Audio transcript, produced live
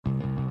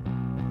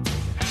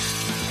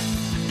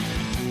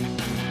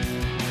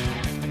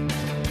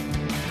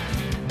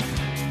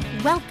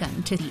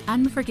Welcome to the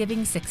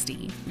Unforgiving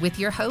 60 with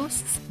your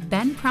hosts,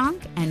 Ben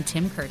Pronk and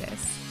Tim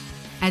Curtis.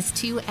 As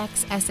two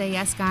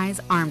ex-SAS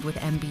guys armed with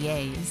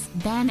MBAs,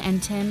 Ben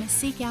and Tim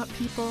seek out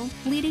people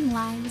leading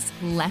lives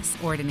less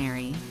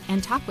ordinary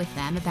and talk with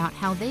them about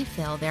how they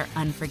fill their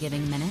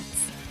unforgiving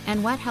minutes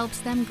and what helps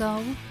them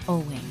go,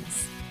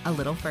 always, a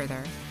little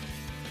further.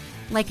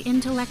 Like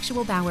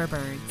intellectual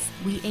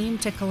bowerbirds, we aim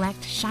to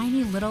collect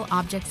shiny little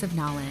objects of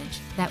knowledge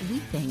that we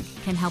think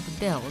can help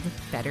build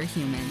better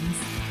humans.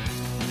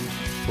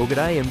 Well,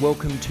 g'day and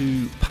welcome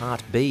to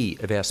part B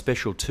of our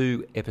special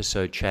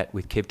 2-episode chat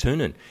with Kev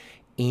Toonen.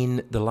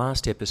 In the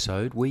last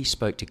episode, we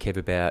spoke to Kev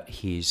about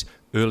his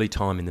early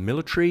time in the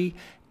military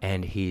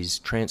and his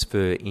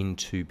transfer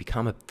into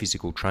become a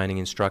physical training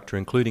instructor,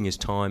 including his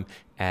time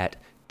at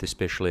the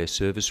Special Air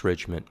Service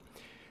Regiment.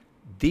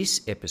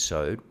 This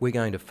episode, we're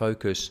going to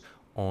focus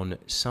on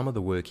some of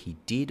the work he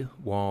did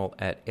while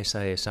at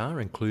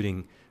SASR,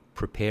 including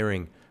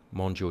preparing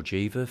Mon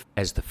Georgieva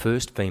as the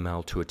first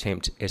female to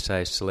attempt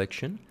SAS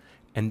selection,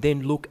 and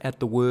then look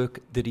at the work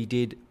that he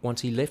did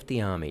once he left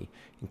the Army,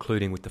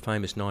 including with the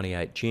famous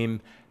 98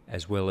 gym,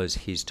 as well as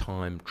his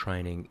time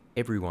training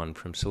everyone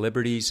from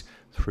celebrities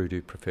through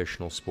to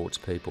professional sports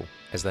people.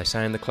 As they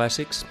say in the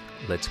classics,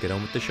 let's get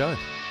on with the show.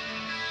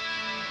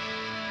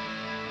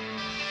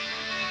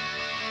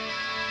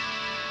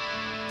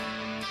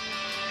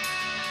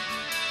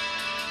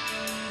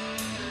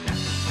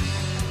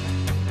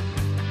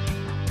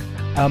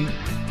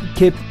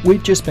 Kev,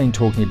 we've just been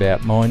talking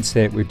about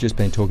mindset, we've just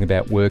been talking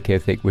about work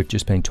ethic, we've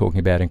just been talking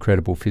about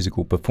incredible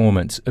physical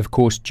performance. Of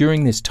course,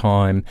 during this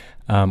time,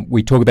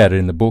 we talk about it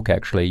in the book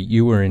actually,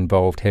 you were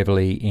involved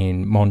heavily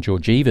in Mon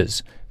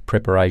Georgieva's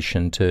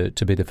preparation to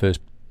be the first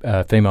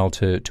female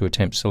to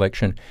attempt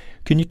selection.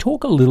 Can you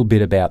talk a little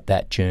bit about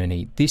that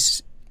journey?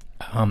 This,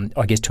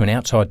 I guess to an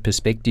outside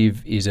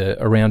perspective, is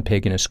a round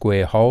peg in a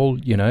square hole,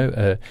 you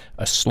know,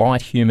 a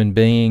slight human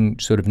being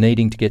sort of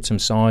needing to get some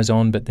size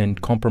on but then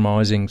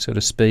compromising sort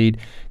of speed.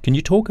 Can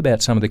you talk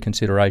about some of the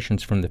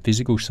considerations from the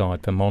physical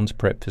side for Mon's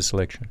prep for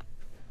selection?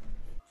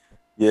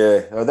 Yeah,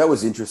 that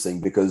was interesting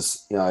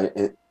because, you know,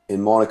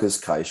 in Monica's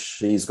case,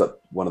 she's got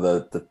one of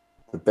the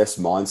best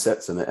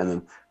mindsets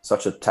and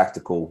such a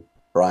tactical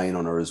brain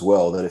on her as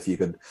well that if you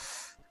could,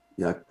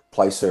 you know,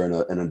 place her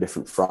in a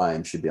different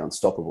frame, she'd be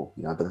unstoppable,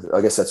 you know. But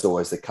I guess that's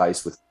always the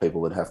case with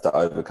people that have to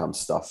overcome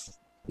stuff,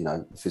 you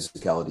know,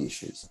 physicality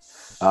issues.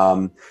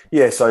 So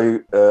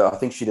I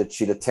think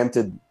she'd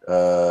attempted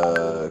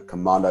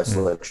commando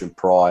selection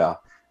prior,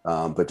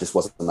 but just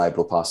wasn't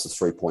able to pass the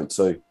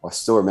 3.2. I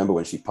still remember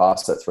when she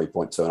passed that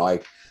 3.2, and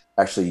I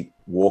actually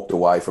walked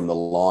away from the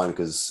line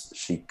because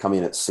she come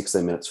in at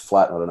 16 minutes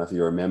flat. I don't know if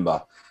you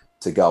remember,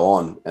 to go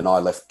on, and I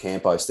left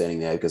Campo standing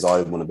there because I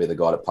didn't want to be the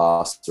guy that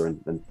passed her,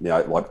 and you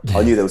know, like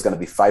I knew there was going to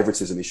be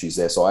favoritism issues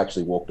there, so I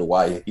actually walked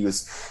away. He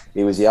was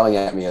yelling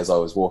at me as I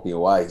was walking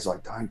away. He's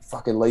like, "Don't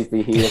fucking leave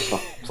me here."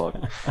 I was like,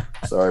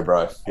 "Sorry,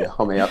 bro. Yeah,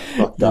 I'm out."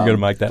 You've got to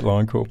make that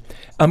line call.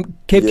 Kev,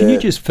 can you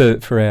just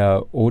for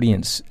our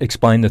audience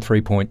explain the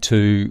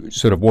 3.2,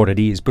 sort of what it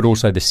is, but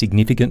also the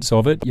significance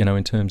of it, you know,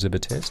 in terms of a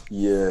test?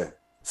 Yeah.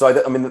 So,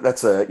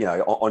 that's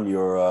on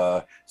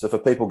your, so for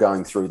people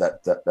going through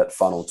that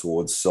funnel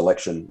towards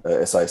selection,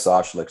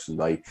 SASR selection,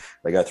 they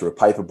go through a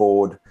paper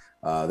board,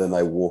 then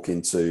they walk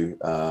into,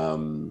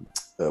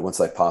 once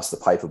they pass the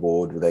paper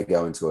board, they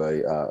go into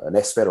an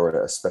SFET or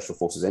a Special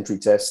Forces entry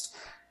test.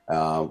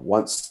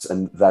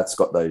 And that's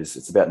got those,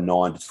 it's about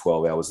 9 to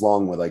 12 hours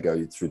long, where they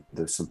go through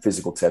some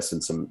physical tests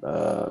and some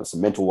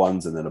mental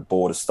ones, and then a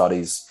board of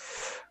studies.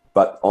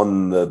 But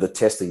on the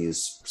testing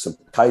is some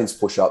cadence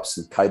push-ups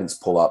and cadence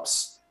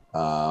pull-ups,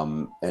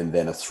 and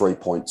then a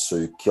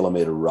 3.2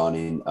 kilometre run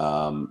in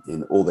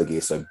all their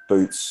gear, so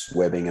boots,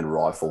 webbing, and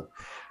rifle.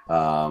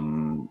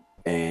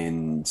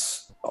 And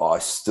I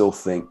still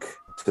think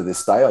to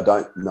this day, I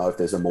don't know if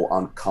there's a more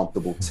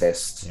uncomfortable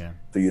test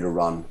for you to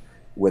run,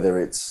 whether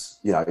it's,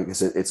 you know,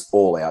 because it's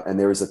all out and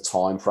there is a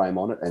time frame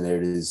on it. And there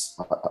it is.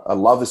 I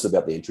love this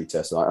about the entry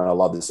test, and I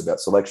love this about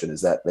selection,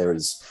 is that there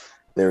is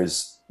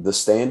the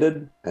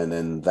standard, and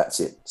then that's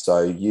it.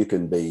 So you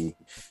can be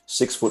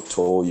 6 foot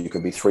tall, you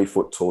can be 3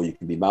 foot tall, you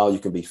can be male, you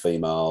can be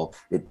female.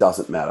 It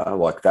doesn't matter.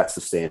 Like, that's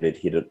the standard.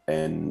 Hit it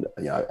and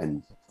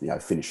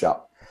finish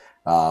up.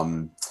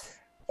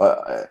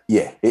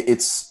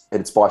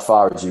 It's by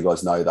far, as you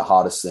guys know, the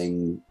hardest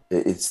thing.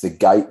 It's the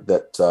gate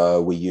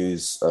that we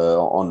use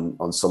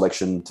on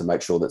selection to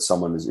make sure that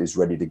someone is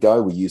ready to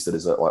go. We use it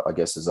as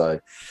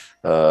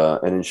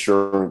an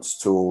insurance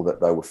tool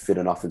that they were fit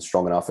enough and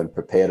strong enough and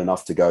prepared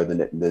enough to go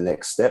the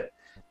next step.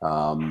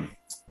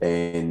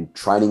 And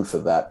training for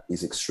that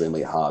is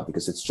extremely hard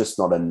because it's just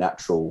not a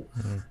natural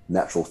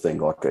thing.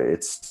 Like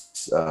it's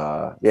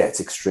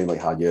extremely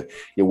hard.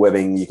 Your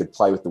webbing, you could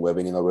play with the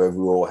webbing, and we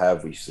all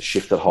have. We used to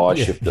shift it high,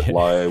 shift it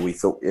low. We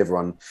thought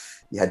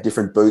you had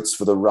different boots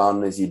for the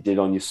run as you did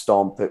on your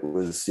stomp. It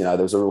was, there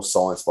was a real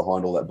science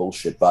behind all that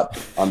bullshit. But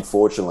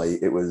unfortunately,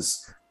 it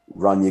was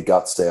run your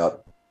guts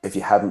out, if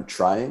you haven't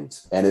trained,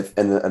 and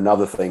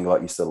another thing, like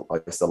I used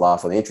to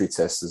laugh on the entry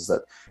test, is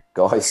that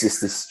guys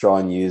just try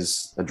and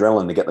use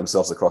adrenaline to get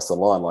themselves across the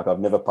line. Like I've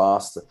never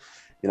passed,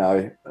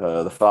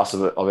 the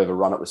fastest I've ever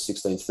run it was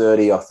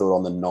 16:30. I thought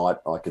on the night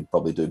I could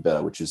probably do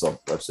better, which is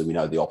obviously we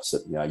know the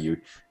opposite.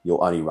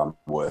 You'll only run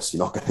worse.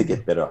 You're not going to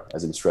get better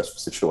as in a stressful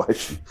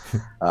situation.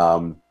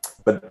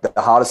 But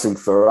the hardest thing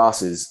for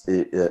us is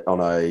on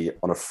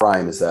a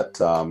frame is that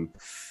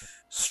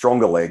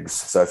stronger legs.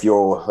 So if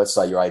let's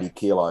say you're 80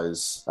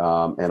 kilos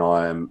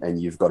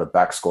and you've got a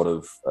back squat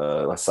of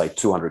let's say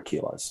 200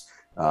 kilos,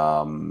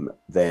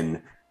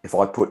 then if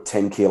I put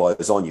 10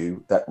 kilos on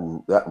you, that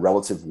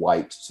relative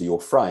weight to your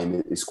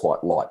frame is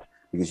quite light,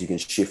 because you can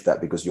shift that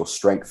because your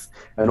strength,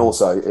 and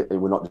also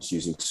we're not just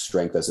using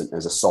strength as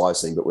a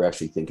size thing, but we're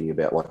actually thinking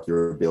about like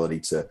your ability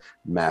to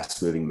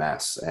moving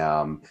mass,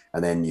 and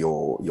then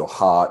your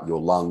heart, your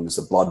lungs,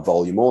 the blood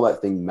volume, all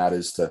that thing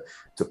matters to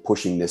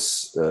pushing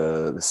this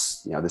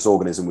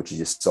organism, which is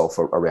yourself,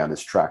 around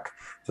this track.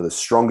 So the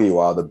stronger you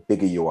are, the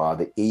bigger you are,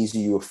 the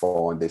easier you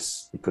find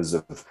this because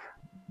of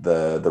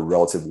the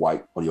relative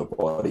weight on your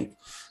body.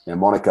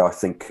 Monica, I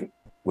think,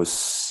 was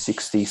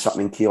 60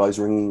 something kilos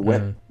ringing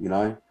wet,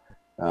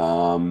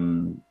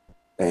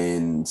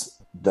 and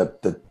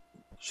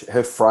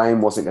her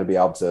frame wasn't going to be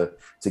able to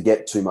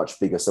get too much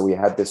bigger. So we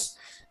had this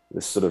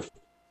sort of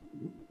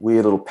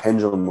weird little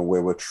pendulum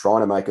where we're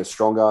trying to make her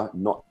stronger,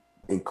 not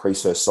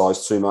increase her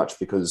size too much,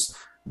 because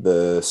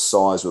the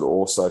size would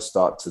also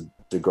start to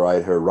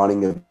degrade her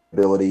running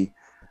ability.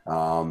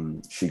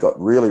 She got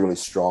really, really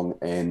strong,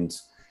 and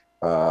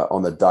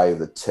on the day of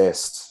the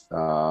test,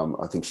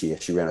 I think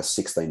she ran a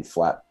 16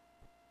 flat,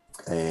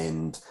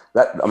 and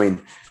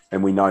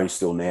we know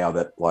still now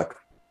that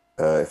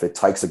if it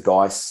takes a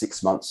guy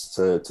 6 months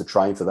to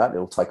train for that,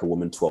 it'll take a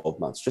woman 12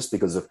 months, just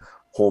because of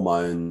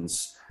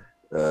hormones,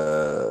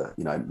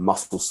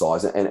 muscle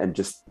size, and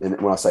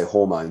when I say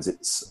hormones,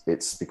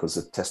 it's because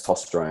of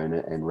testosterone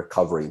and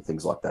recovery and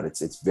things like that.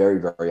 It's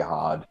very, very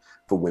hard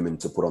for women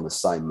to put on the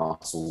same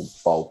muscle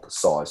bulk,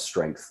 size,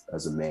 strength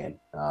as a man,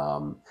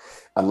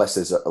 unless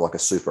there's a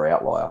super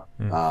outlier.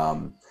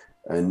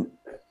 Again,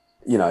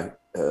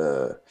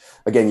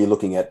 you're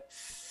looking at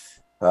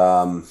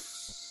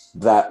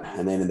that,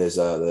 and then there's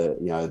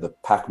the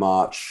pack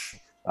march,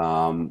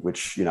 which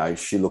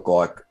she looked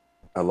like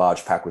a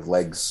large pack with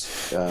legs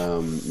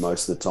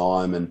most of the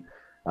time. And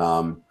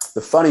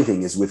the funny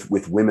thing is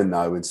with women,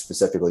 though, and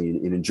specifically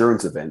in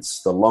endurance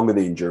events, the longer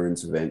the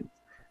endurance event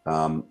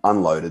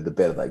unloaded, the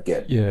better they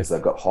get, because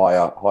they've got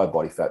higher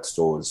body fat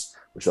stores,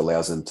 which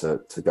allows them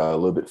to go a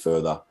little bit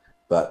further.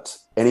 But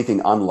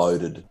anything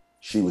unloaded,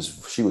 she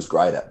was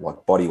great at,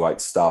 like body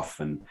weight stuff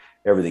and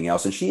everything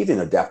else. And she even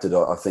adapted,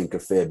 I think, a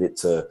fair bit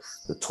to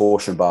the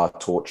torsion bar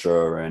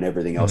torture and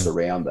everything else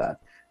around that.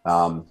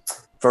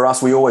 For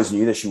us, we always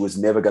knew that she was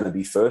never going to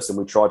be first, and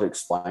we tried to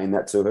explain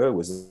that to her,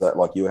 was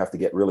that you have to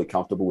get really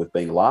comfortable with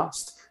being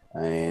last,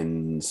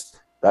 and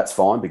that's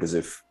fine, because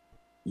if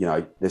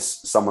there's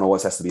someone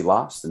always has to be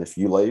last, and if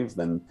you leave,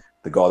 then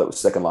the guy that was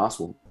second last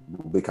will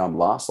become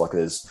last.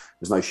 There's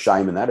no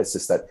shame in that. It's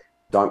just that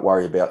don't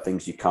worry about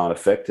things you can't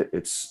affect.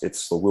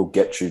 We'll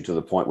get you to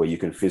the point where you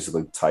can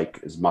physically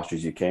take as much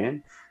as you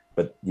can,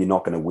 but you're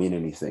not going to win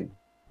anything,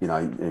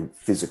 in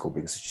physical,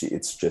 because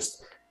it's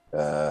just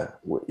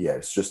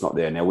not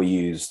there. Now, we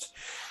used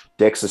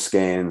DEXA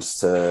scans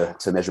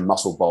to measure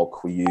muscle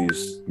bulk. We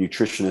used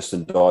nutritionists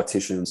and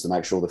dietitians to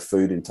make sure the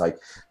food intake.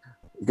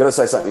 You've got to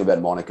say something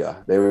about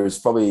Monica. There is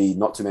probably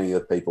not too many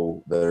other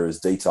people that are as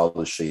detailed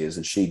as she is,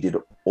 and she did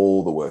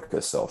all the work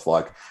herself.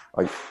 I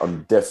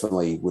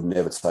definitely would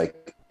never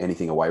take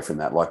anything away from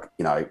that.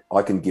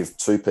 I can give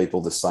two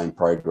people the same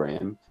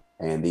program,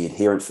 and the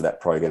adherence for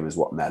that program is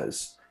what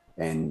matters.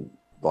 And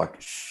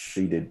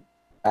she did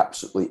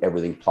absolutely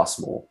everything plus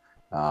more.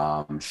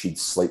 She'd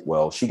sleep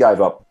well. She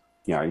gave up,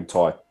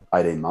 entire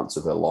 18 months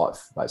of her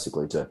life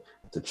basically to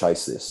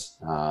chase this.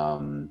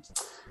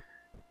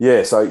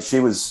 So she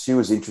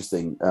was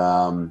interesting.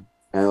 And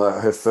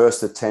her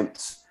first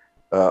attempt,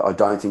 I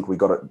don't think we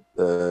got it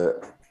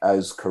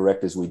as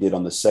correct as we did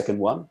on the second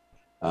one.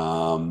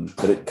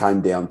 But it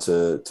came down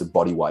to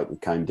body weight.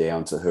 It came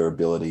down to her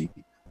ability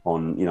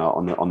on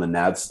the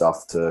nav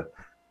stuff to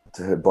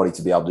her body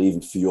to be able to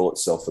even fuel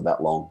itself for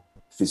that long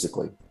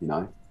physically,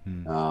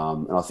 And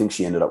I think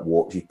she ended up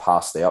she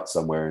passed out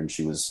somewhere, and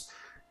she was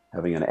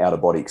having an out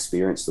of body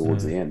experience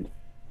towards the end.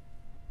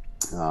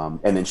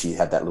 And then she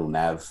had that little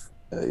nav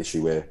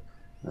issue where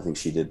I think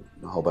she did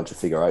a whole bunch of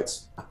figure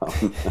eights.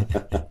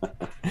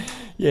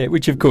 Yeah,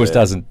 which of course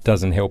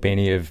doesn't help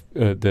any of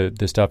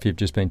the stuff you've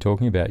just been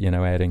talking about.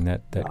 Adding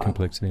that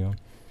complexity on.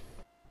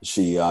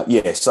 She and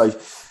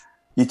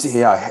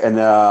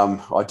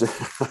I do.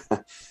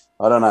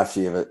 I don't know if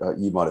she ever.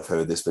 You might have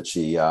heard this, but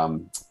she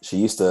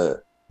used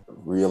to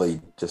really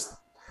just.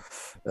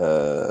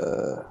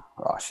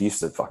 She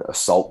used to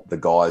assault the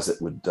guys that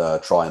would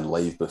try and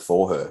leave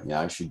before her.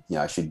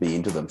 She'd be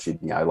into them. She'd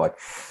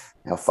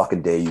how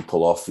fucking dare you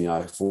pull off,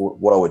 for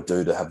what I would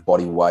do to have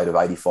body weight of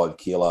 85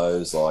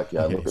 kilos. Like,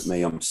 look at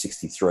me, I'm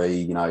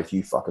 63. If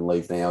you fucking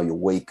leave now, you're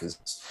weak. Because,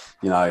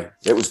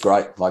 it was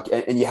great. Like,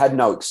 and you had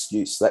no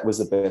excuse. That was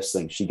the best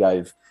thing. She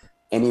gave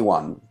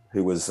anyone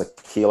who was a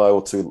kilo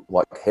or two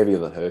like heavier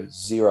than her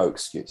zero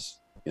excuse.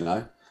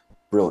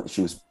 Brilliant.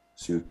 She was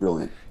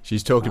brilliant.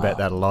 She's talked about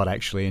that a lot,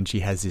 actually, and she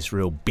has this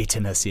real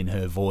bitterness in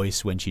her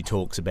voice when she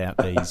talks about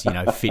these,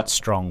 fit,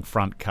 strong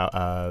front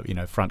cover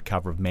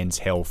of Men's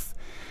Health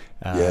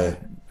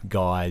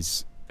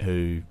guys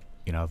who,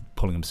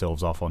 pulling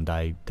themselves off on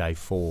day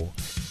 4.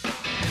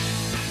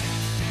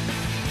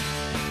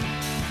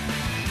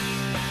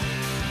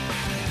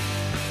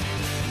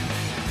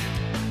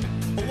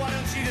 Well, why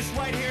don't you just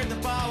wait here at the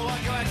bar while I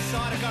go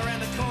outside and go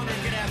around the corner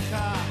and get our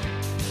car?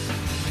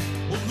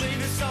 We'll leave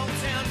this old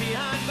town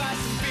behind, buy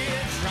some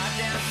beer, drive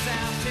down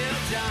south till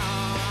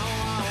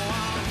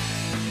dawn.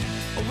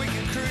 Or we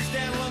can cruise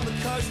down along the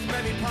coast,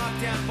 maybe park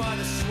down by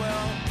the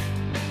swell.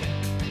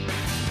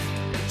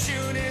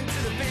 Tune in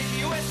to the big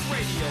US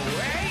radio,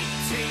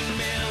 18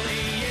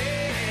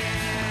 million.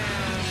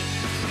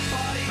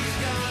 Body's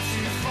gone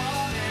too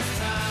far this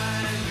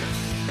time.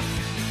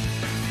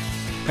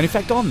 And in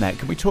fact, on that,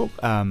 can we talk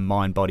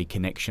mind-body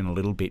connection a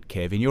little bit,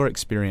 Kev? In your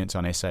experience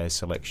on SAS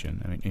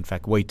selection, I mean, in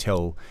fact, we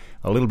tell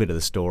a little bit of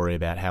the story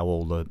about how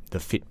all the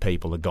fit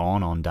people are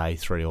gone on day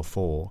 3 or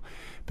 4.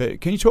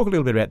 But can you talk a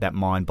little bit about that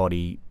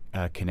mind-body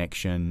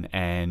connection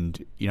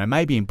and,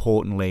 maybe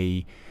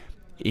importantly,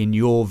 in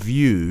your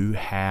view,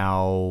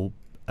 how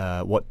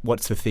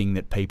what's the thing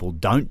that people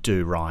don't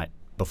do right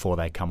before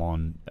they come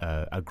on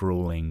a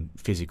grueling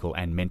physical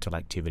and mental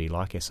activity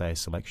like SAS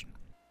selection?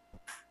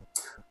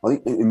 I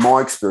think in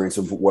my experience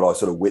of what I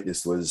sort of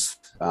witnessed was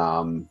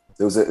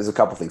there's a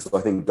couple of things.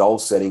 I think goal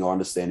setting or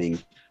understanding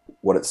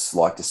what it's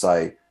like to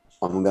say,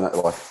 I'm going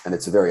to and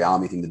it's a very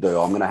army thing to do.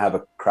 I'm going to have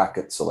a crack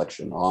at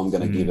selection. I'm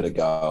going to give it a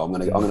go. I'm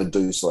going to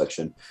do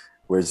selection.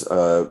 Whereas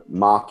the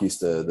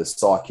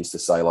psych used to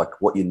say, like,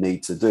 what you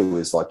need to do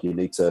is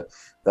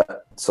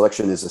that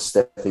selection is a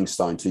stepping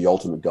stone to your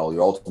ultimate goal.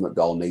 Your ultimate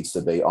goal needs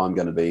to be, I'm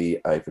going to be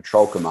a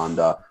patrol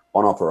commander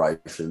on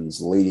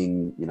operations,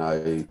 leading,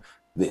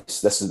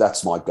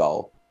 that's my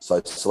goal.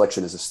 So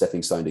selection is a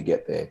stepping stone to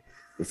get there.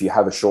 If you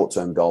have a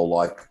short-term goal,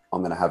 like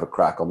I'm going to have a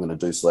crack, I'm going to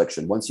do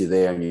selection. Once you're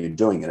there and you're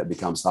doing it, it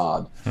becomes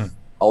hard.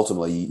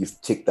 Ultimately,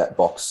 you've ticked that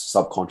box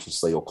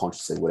subconsciously or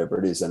consciously, whatever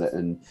it is.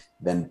 And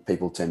then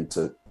people tend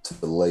to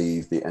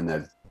believe and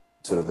they've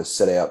sort of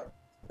set out,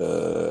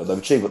 they've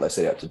achieved what they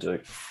set out to do.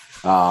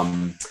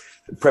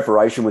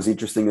 Preparation was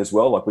interesting as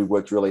well. Like, we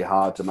worked really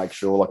hard to make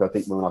sure, like, I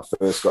think when I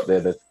first got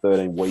there, the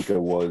 13-weeker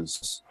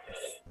was,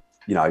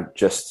 I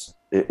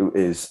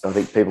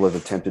think people have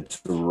attempted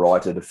to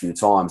write it a few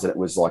times, and it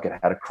was like it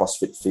had a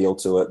CrossFit feel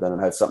to it, then it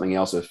had something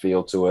else a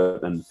feel to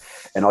it. And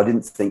I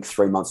didn't think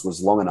 3 months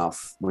was long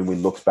enough when we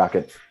looked back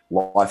at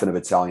life in a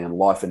battalion,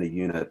 life in a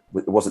unit.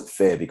 It wasn't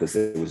fair because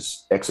there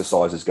was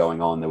exercises going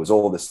on. There was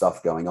all this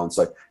stuff going on.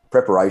 So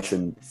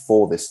preparation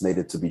for this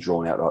needed to be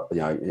drawn out.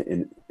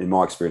 In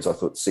my experience, I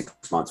thought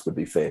 6 months would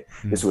be fair.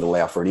 This would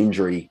allow for an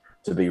injury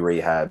to be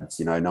rehabbed,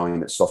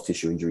 knowing that soft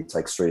tissue injury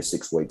takes 3 to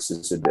 6 weeks.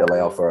 This would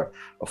allow for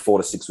a 4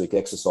 to 6 week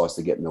exercise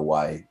to get in the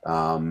way.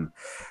 And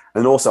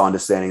also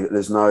understanding that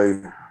there's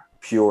no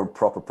pure and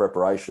proper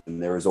preparation.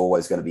 There is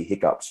always going to be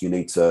hiccups. You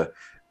need to,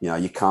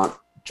 you can't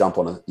jump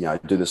on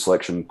do the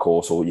selection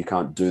course, or you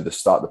can't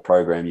start the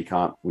program.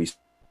 We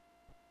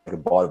take a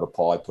bite of a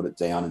pie, put it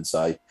down and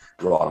say,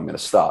 right, I'm going to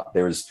start.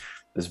 There's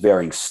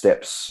varying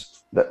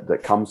steps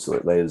that comes to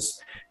it.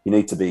 You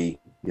need to be,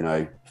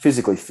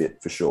 physically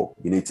fit for sure.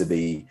 You need to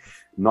be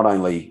not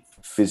only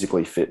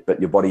physically fit, but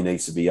your body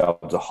needs to be able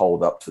to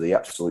hold up to the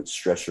absolute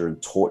stressor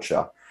and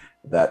torture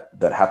that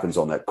happens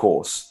on that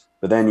course.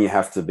 But then you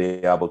have to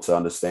be able to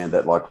understand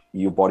that, like,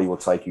 your body will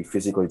take you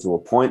physically to a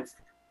point,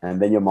 and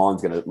then your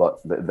mind's going to,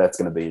 that's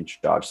going to be in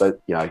charge. So,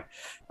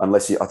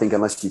 unless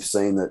you've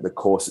seen the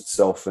course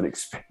itself and,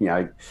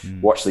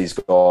 watch these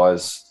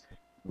guys,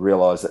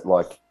 realize that,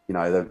 like,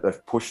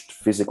 they've pushed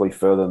physically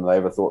further than they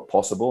ever thought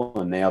possible.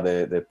 And now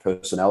their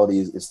personality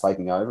is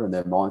taking over and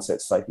their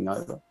mindset's taking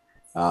over.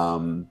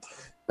 And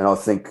I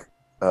think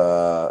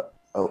a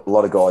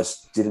lot of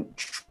guys didn't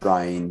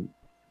train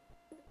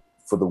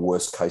for the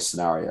worst case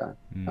scenario.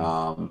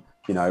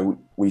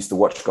 We used to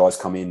watch guys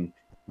come in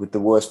with the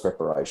worst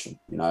preparation,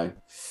 and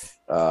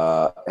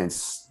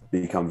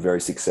become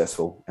very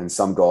successful. And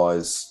some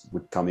guys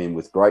would come in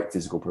with great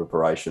physical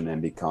preparation and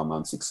become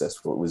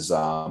unsuccessful. It was,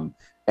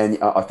 and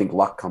I think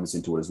luck comes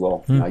into it as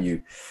well.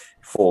 You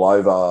fall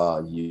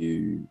over,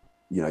 you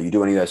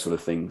do any of those sort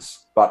of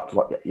things. But,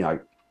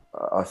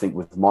 I think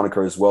with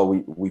Monica as well,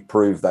 we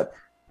prove that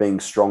being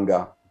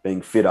stronger,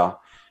 being fitter,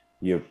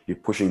 you're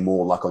pushing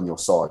more luck on your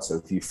side.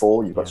 So if you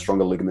fall, you've got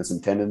stronger ligaments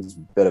and tendons,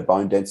 better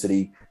bone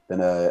density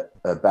than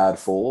a bad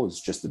fall is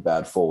just a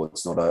bad fall.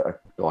 It's not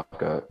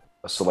a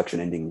a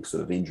selection-ending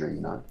sort of injury,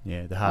 you know.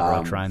 Yeah, the harder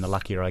I train, the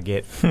luckier I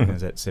get.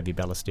 Is that Sevi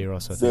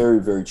Ballesteros, I think. Very,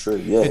 very true.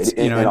 Yeah,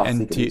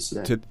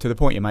 to the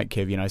point you make,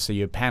 Kev, you know, so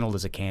you're panelled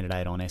as a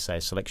candidate on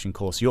SAS selection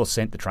course. You're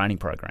sent the training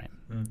program,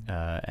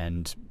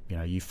 and you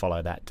know you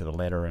follow that to the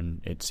letter,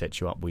 and it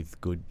sets you up with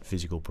good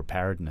physical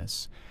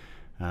preparedness.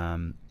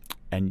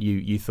 And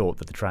you thought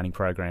that the training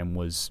program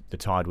the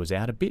tide was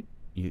out a bit.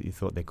 You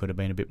thought there could have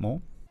been a bit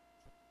more.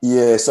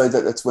 Yeah, so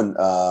that's when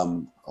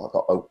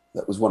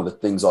that was one of the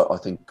things I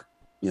think,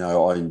 you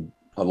know,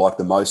 I liked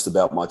the most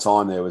about my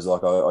time there was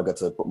like I got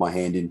to put my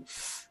hand in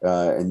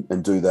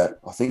and do that.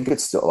 I think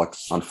it's still, like,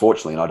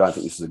 unfortunately, and I don't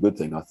think this is a good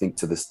thing, I think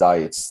to this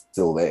day it's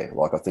still there.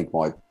 Like I think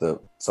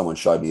someone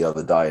showed me the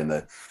other day, and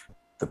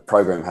the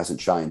program hasn't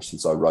changed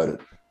since I wrote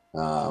it.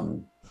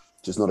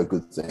 Which is not a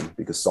good thing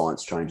because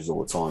science changes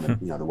all the time,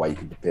 and you know the way you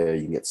can prepare,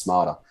 you can get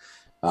smarter.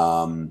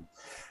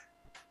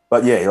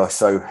 But yeah, like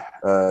so,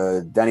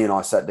 Danny and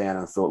I sat down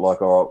and thought,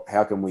 like, all right,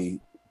 how can we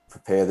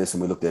prepare this?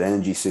 And we looked at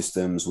energy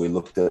systems. We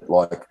looked at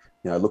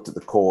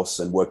the course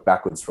and worked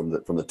backwards from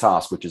the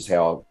task, which is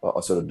how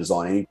I sort of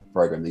design any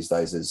program these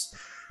days. Is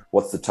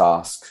what's the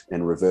task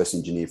and reverse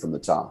engineer from the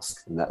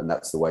task, and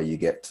that's the way you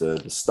get to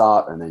the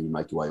start, and then you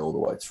make your way all the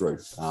way through.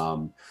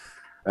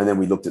 And then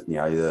we looked at the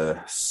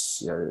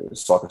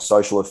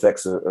psychosocial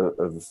effects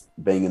of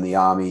being in the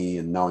army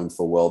and knowing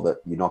full well that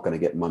you're not going to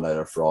get Monday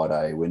to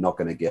Friday. We're not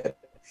going to get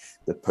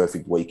the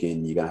perfect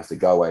weekend. You're going to have to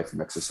go away from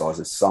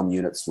exercises. Some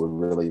units were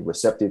really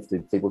receptive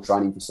to people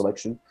training for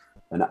selection.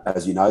 And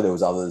as you know, there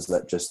was others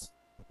that just,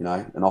 you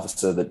know, an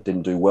officer that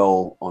didn't do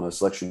well on a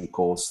selection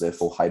course,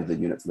 therefore hated the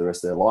unit for the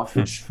rest of their life,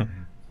 which,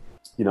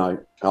 you know,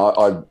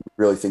 I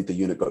really think the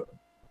unit got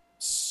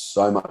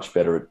so much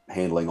better at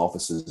handling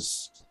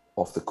officers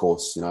off the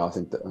course. You know,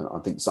 I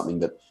think something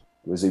that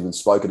was even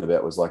spoken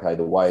about was like, hey,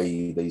 the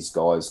way these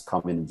guys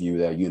come in and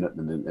view our unit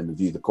and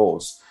view the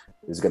course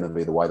is going to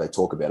be the way they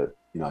talk about it,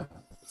 you know,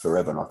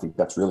 forever. And I think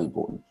that's really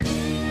important.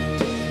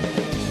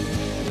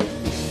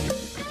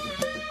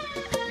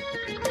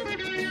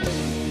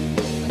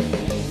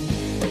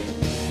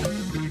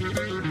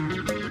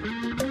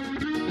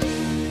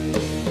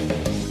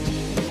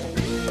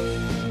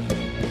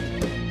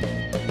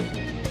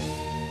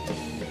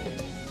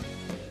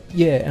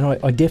 Yeah, and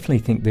I definitely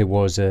think there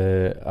was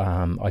a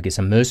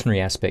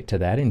mercenary aspect to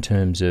that in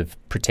terms of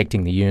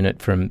protecting the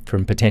unit from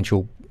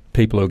potential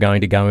people who are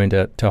going to go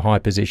into high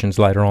positions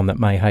later on that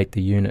may hate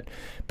the unit.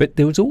 But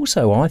there was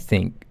also, I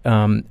think,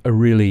 a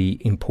really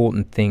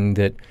important thing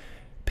that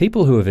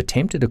people who have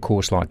attempted a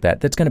course like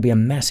that's going to be a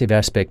massive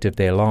aspect of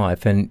their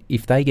life. And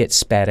if they get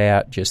spat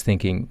out just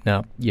thinking,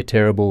 no, you're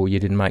terrible, you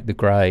didn't make the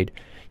grade,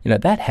 you know,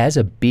 that has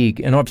a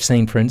big, and I've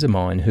seen friends of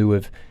mine who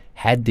have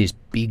had this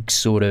big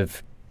sort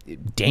of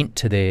dent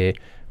to their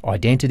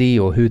identity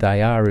or who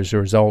they are as a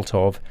result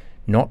of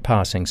not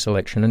passing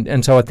selection.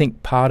 And so I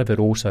think part of it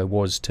also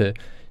was to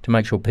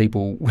make sure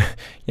people,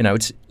 you know,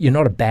 you're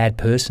not a bad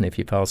person if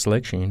you fail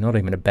selection. You're not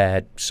even a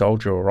bad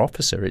soldier or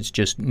officer. It's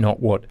just not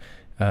what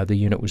the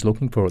unit was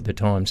looking for at the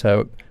time.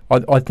 So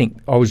I think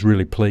I was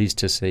really pleased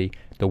to see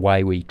the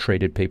way we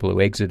treated people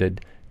who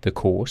exited the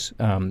course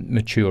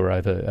mature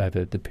over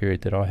the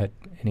period that I had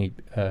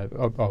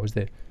I was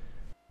there.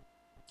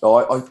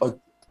 I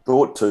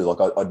thought too,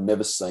 like I'd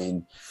never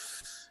seen,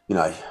 you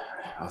know,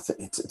 I think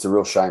it's a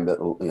real shame that,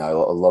 you know,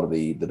 a lot of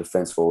the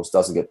Defence Force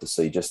doesn't get to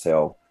see just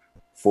how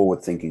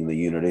forward-thinking the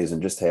unit is,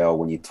 and just how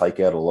when you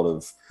take out a lot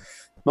of,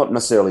 not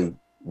necessarily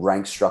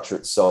rank structure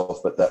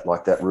itself, but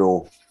that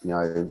real, you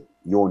know,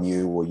 you're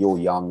new or you're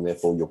young,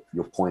 therefore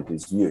your point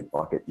is mute.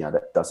 Like it, you know,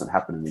 that doesn't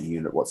happen in the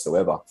unit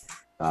whatsoever.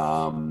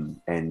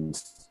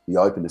 And the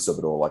openness of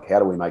it all, like how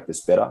do we make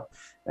this better?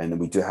 And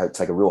we do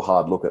take a real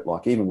hard look at,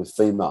 like, even with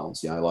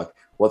females, you know, like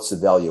what's the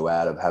value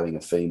add of having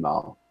a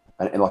female?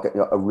 And like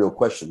a real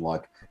question,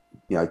 like,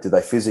 you know, do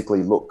they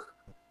physically look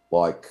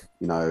like,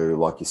 you know,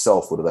 like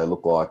yourself, or do they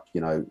look like,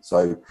 you know,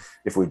 so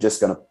if we're just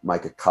going to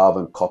make a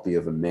carbon copy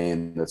of a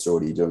man that's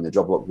already doing the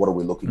job, what are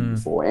we looking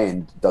for?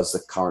 And does the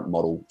current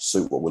model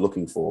suit what we're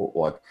looking for?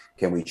 Like,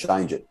 can we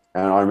change it?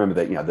 And I remember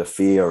that, you know, the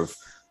fear of,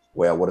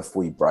 well, what if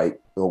we break,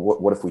 or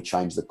what if we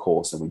change the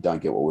course and we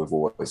don't get what we've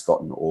always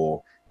gotten?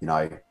 Or, you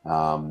know,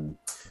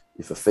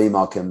 if a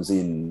female comes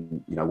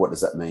in, you know, what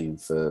does that mean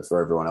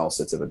for everyone else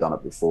that's ever done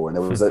it before? And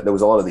there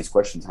was a lot of these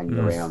questions hanging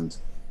around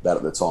that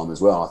at the time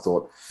as well. I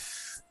thought,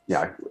 you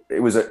know, it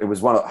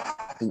was one of,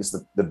 I think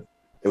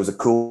it was a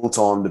cool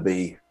time to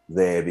be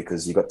there,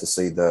 because you got to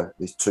see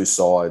these two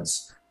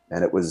sides,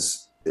 and it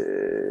was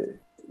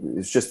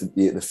just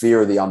the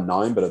fear of the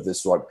unknown, but of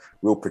this like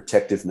real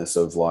protectiveness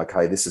of like,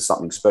 hey, this is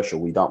something special.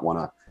 We don't want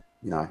to,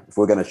 you know, if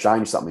we're going to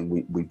change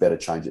something, we better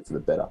change it for the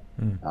better.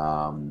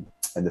 And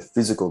the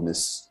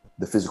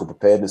physical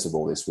preparedness of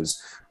all this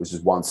was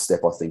just one step,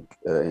 I think,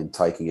 in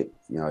taking it,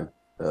 you know,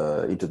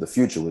 into the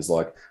future, was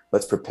like,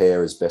 let's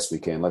prepare as best we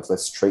can.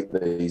 Let's treat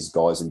these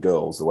guys and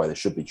girls the way they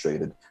should be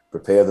treated,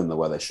 prepare them the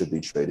way they should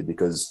be treated,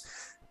 because,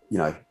 you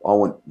know,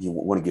 you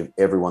want to give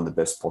everyone the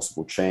best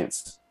possible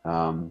chance.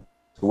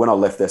 So when I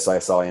left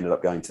SAS, I ended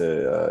up going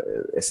to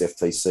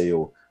SFTC,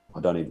 or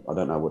don't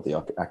know what the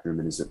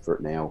acronym is for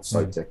it now,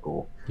 SOTEC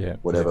or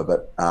whatever.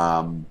 But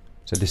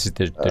so this is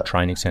the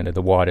training centre,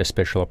 the wider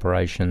Special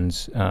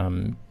Operations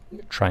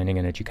Training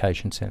and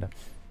Education Centre.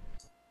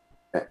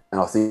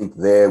 And I think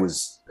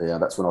that's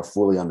when I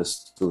fully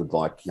understood,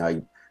 like,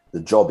 the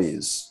job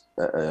is,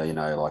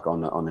 like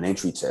on an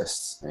entry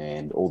test,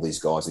 and all these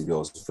guys and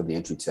girls for the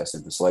entry test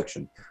and for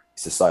selection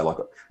is to say, like,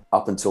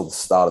 up until the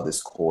start of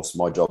this course,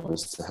 my job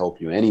is to help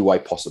you in any way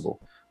possible,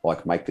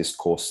 like make this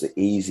course the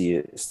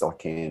easiest I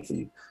can for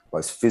you,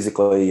 both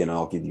physically, and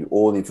I'll give you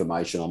all the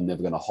information. I'm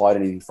never going to hide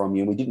anything from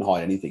you. And we didn't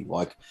hide anything.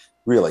 Like,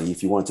 really,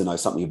 if you wanted to know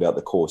something about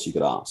the course, you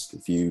could ask.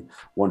 If you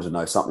wanted to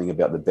know something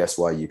about the best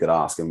way, you could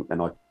ask. And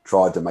I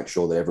tried to make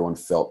sure that everyone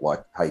felt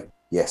like, hey,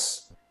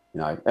 yes,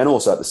 and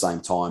also at the same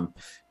time,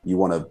 you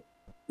want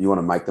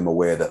to make them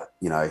aware that,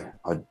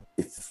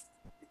 if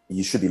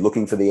you should be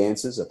looking for the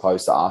answers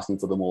opposed to asking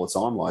for them all the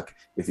time. Like,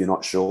 if you're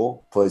not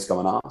sure, please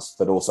come and ask.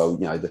 But also,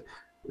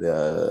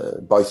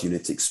 both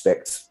units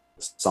expect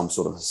some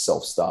sort of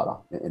self-starter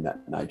in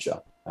that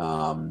nature.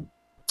 And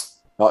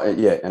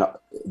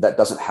that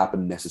doesn't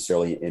happen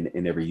necessarily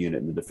in every unit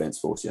in the Defence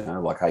Force,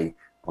 like, hey,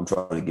 I'm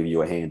trying to give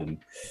you a hand.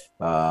 And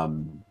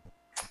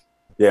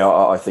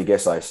I think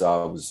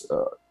SASR was,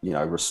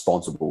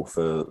 responsible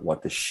for,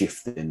 like, the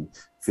shift in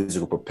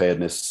physical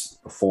preparedness,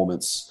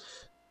 performance,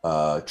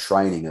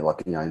 training. And,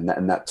 like,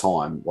 in that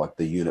time, like,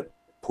 the unit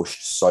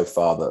pushed so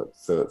further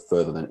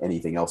than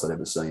anything else I'd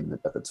ever seen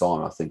at the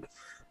time. I think,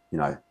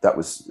 that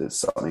was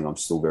something I'm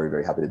still very,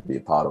 very happy to be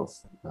a part of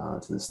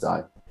to this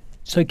day.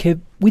 So,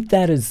 Kev, with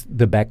that as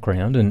the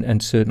background,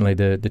 and certainly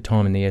the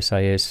time in the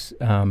SAS,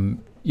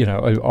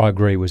 I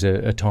agree, was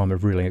a time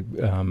of really,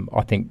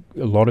 I think,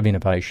 a lot of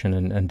innovation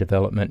and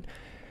development.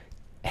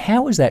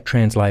 How is that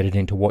translated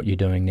into what you're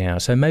doing now?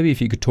 So maybe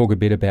if you could talk a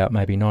bit about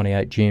maybe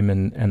 98 Gym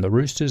and the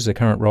Roosters, the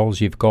current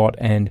roles you've got,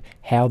 and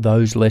how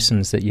those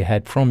lessons that you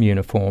had from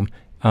uniform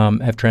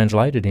have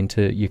translated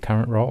into your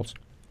current roles.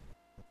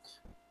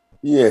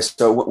 Yeah,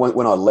 so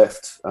when I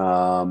left,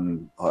 I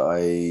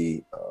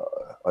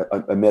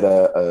met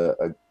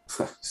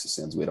this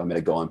sounds weird. I met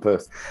a guy in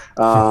Perth.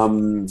 I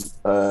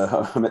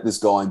met this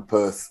guy in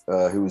Perth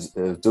who was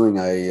doing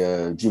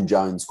a Jim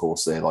Jones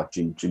course there. Like,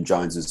 Jim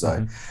Jones is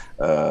a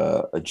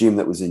gym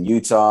that was in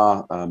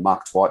Utah.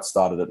 Mark Twight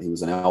started it. He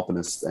was an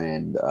alpinist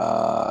and,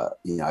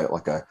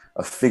 like a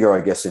figure,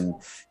 I guess, he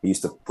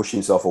used to push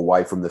himself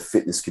away from the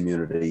fitness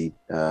community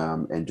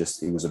and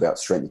just, he was about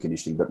strength and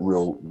conditioning, but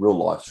real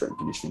life strength and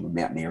conditioning and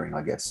mountaineering,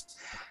 I guess.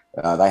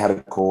 They had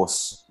a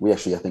course. I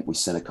think we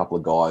sent a couple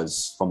of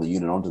guys from the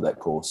unit onto that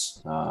course,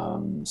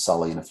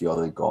 Sully and a few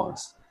other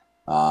guys.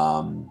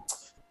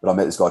 But I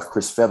met this guy,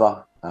 Chris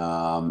Feather,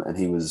 and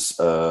he was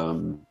a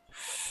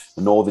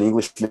Northern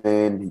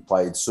Englishman. He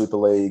played Super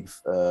League,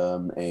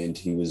 and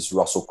he was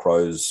Russell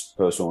Crowe's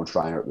personal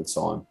trainer at the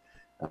time.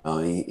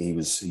 He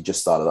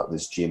just started up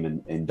this gym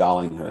in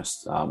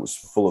Darlinghurst. It was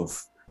full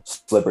of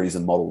celebrities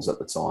and models at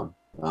the time.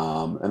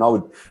 And I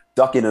would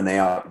duck in and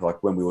out,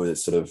 like when we were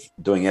sort of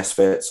doing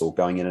SVETs or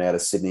going in and out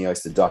of Sydney. I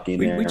used to duck in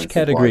there. Which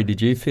category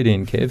did you fit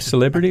in, Kev?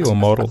 Celebrity or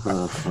model?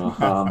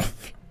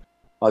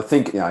 I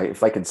think, if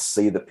they can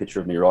see the picture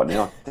of me right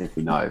now, I think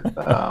we know.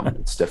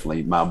 It's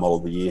definitely male model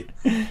of the year.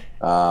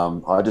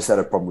 I just had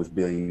a problem with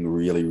being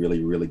really,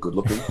 really, really good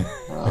looking.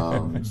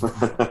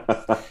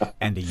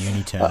 And a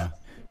uni turner.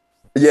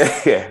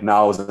 No,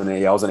 I was an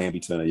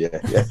ambi turner,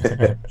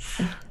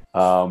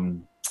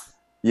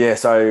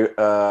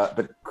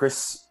 but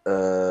Chris,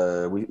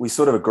 we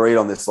sort of agreed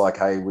on this, like,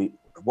 hey,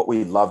 what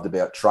we loved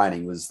about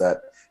training was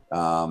that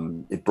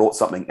it brought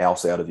something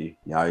else out of you.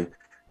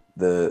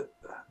 The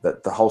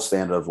whole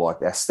standard of,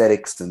 like,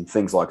 aesthetics and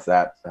things like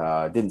that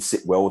didn't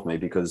sit well with me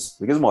because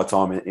of my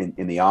time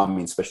in the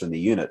Army, especially in the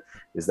unit,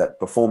 is that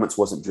performance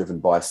wasn't driven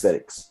by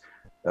aesthetics.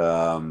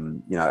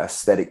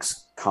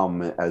 Aesthetics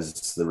come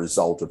as the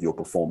result of your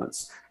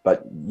performance,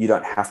 but you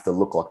don't have to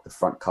look like the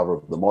front cover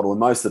of the model. And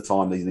most of the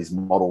time, these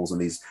models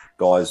and these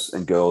guys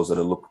and girls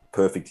that look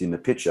perfect in the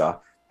picture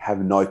have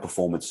no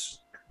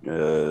performance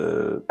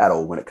at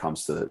all when it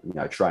comes to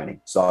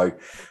training. So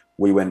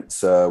we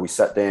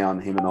sat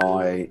down, him and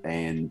I,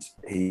 and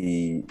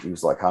he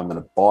was like, hey, I'm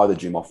going to buy the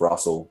gym off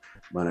Russell.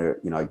 I'm going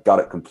to gut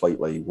it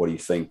completely. What do you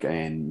think?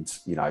 And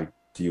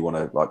do you want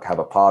to, like, have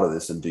a part of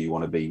this? And do you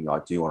want to be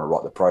like, do you want to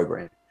write the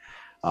program?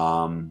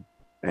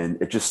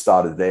 And it just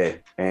started there.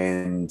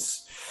 And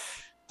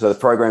so the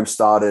program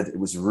started. It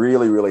was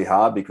really, really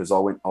hard because I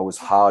was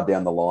hard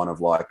down the line of,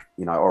 like,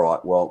 all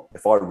right, well,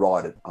 if I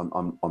write it,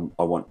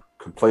 I want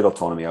complete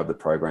autonomy over the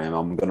program.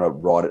 I'm going to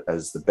write it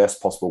as the best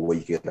possible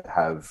week you could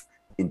have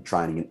in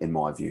training, in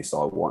my view.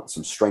 So I want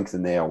some strength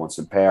in there. I want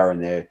some power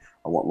in there.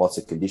 I want lots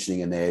of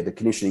conditioning in there. The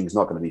conditioning is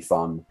not going to be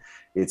fun.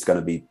 It's going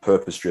to be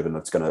purpose driven.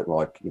 It's going to,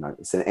 like,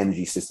 it's an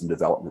energy system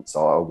development.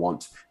 So I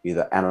want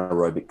either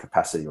anaerobic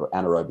capacity or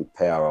anaerobic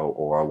power,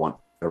 or I want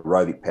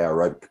aerobic power,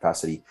 aerobic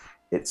capacity.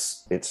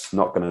 It's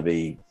not going to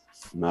be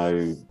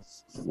no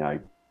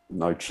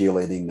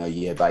cheerleading, no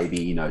yeah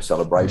baby, no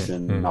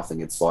celebration, nothing.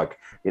 It's like,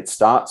 it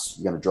starts,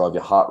 you're going to drive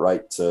your heart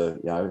rate to,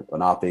 an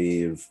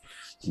RPE of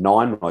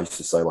 9. I used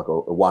to say like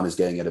a 1 is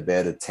getting out of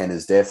bed, a 10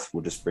 is death.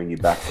 We'll just bring you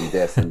back from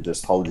death and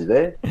just hold you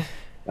there.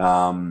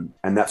 And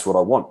that's what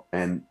I want.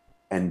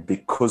 And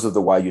because of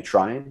the way you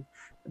train,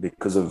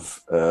 because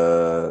of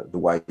the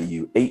way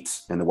you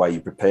eat and the way you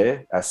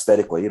prepare,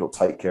 aesthetically, it'll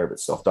take care of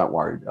itself. Don't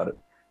worry about it.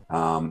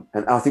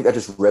 And I think that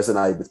just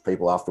resonated with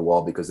people after a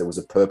while because there was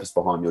a purpose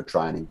behind your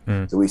training.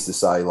 So we used to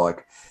say,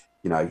 like,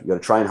 you know, you got to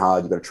train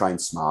hard, you got to train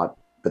smart,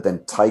 but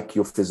then take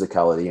your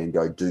physicality and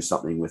go do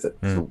something with it.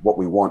 So what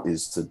we want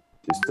is to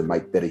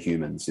make better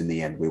humans in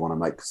the end. We want to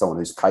make someone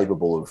who's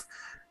capable of,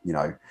 you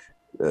know,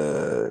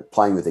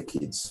 playing with their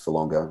kids for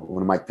longer. We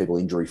want to make people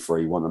injury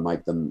free. We want to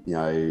make them, you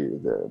know,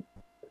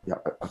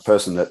 a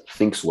person that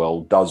thinks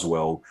well, does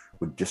well,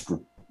 would just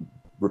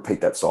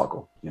repeat that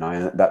cycle, you know.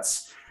 And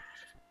that's,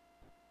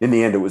 in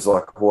the end, it was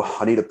like, well,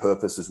 I need a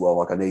purpose as well.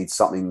 Like I need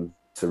something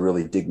to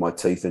really dig my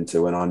teeth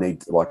into, and I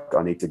need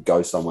to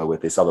go somewhere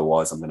with this.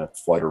 Otherwise, I'm going to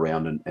float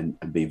around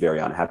and be very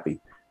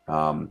unhappy.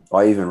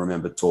 I even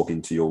remember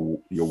talking to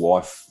your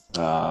wife,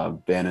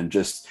 Ben, and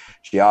just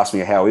she asked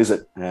me, how is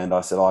it? And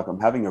I said, like, I'm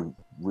having a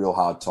real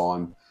hard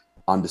time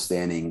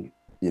understanding,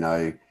 you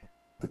know,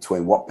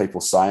 between what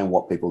people say and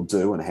what people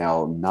do, and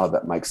how none of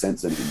that makes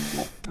sense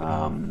anymore.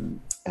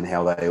 And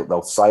how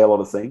they'll say a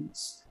lot of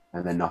things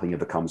and then nothing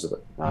ever comes of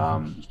it.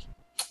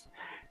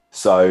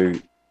 So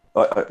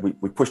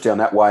we pushed down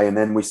that way, and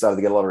then we started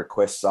to get a lot of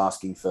requests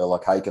asking for,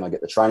 like, hey, can I get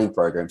the training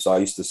program? So I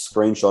used to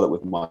screenshot it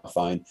with my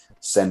phone,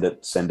 send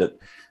it.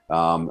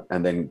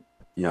 And then,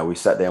 you know, we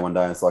sat down one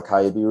day and it's like,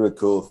 hey, it'd be really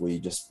cool if we'll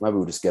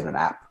just get an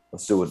app.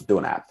 Let's do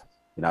an app.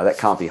 You know, that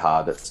can't be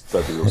hard. That's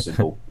totally real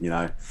simple, you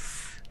know.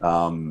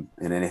 And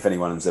then if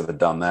anyone has ever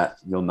done that,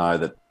 you'll know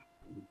that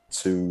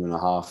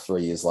 2.5,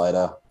 3 years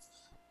later,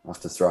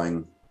 after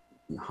throwing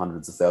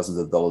hundreds of thousands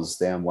of dollars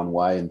down one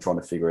way and trying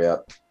to figure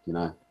out, you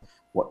know,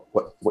 what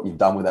you've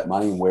done with that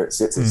money and where it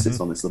sits. It sits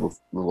on this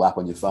little app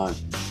on your phone.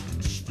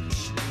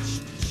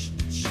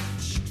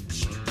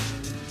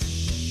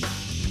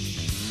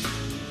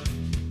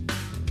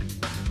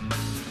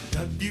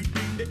 Have you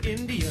been to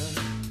India?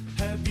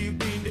 Have you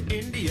been to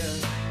India?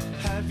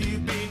 Have you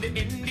been to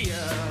India?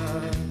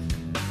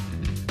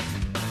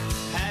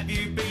 Have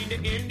you been to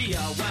India?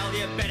 Well,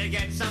 you better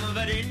get some of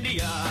it,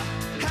 India.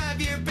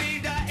 Have you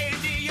been to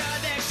India?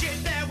 There's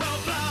shit there will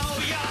blow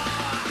ya.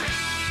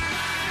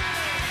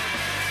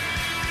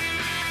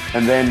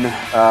 And then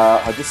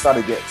I just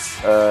started to get,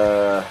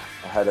 I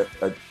had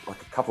a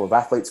couple of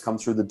athletes come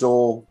through the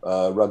door,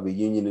 rugby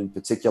union in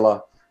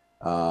particular.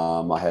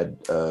 I had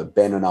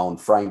Ben and Owen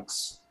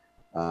Franks,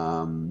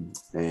 and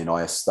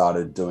I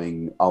started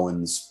doing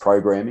Owen's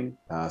programming.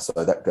 So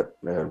that got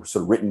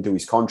sort of written to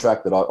his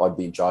contract that I'd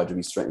be in charge of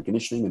his strength and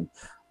conditioning. And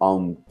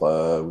Owen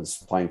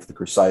was playing for the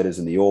Crusaders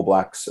and the All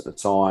Blacks at the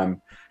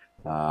time.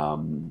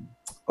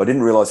 I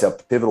didn't realise how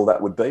pivotal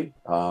that would be.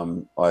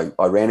 I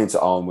ran into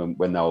Owen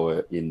when they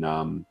were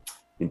in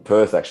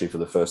Perth, actually, for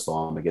the first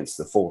time against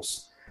the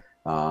Force.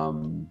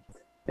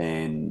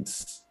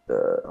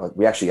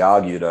 We actually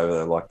argued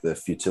over, like, the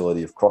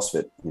futility of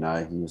CrossFit. You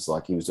know, he was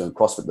doing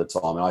CrossFit at the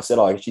time, and I said,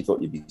 I actually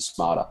thought you'd be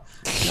smarter.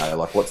 You know,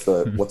 like, what's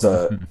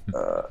a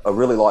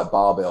really light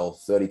barbell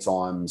 30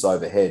 times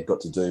overhead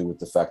got to do with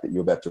the fact that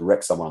you're about to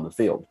wreck someone on the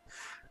field?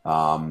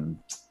 And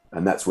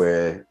that's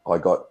where I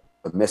got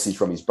a message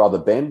from his brother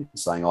Ben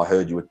saying, I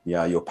heard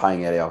you're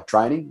paying out our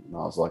training. And I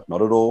was like,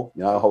 not at all.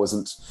 You know, I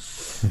wasn't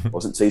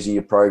teaching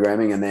you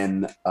programming. And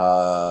then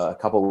a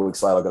couple of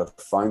weeks later, I got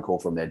a phone call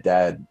from their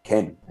dad,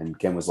 Ken. And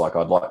Ken was like,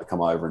 I'd like to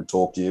come over and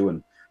talk to you.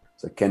 And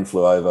so Ken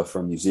flew over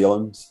from New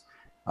Zealand.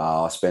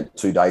 I spent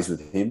 2 days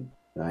with him.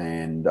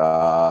 And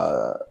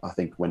I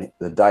think when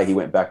the day he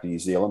went back to New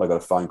Zealand, I got a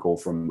phone call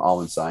from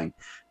Owen saying,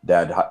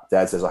 Dad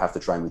says I have to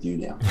train with you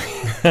now.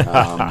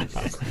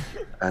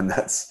 And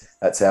that's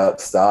how it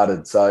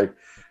started. So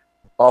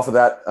after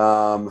that,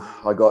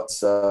 I got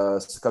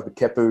Sakopa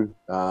Kepu,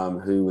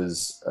 who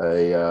was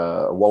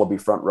a Wallaby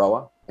front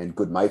rower and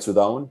good mates with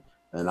Owen.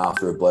 And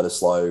after a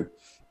Bledisloe,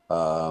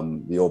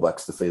 the All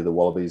Blacks defeated the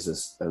Wallabies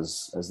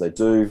as they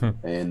do.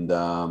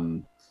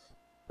 And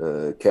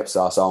Keps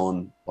asked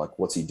Owen, like,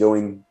 what's he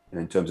doing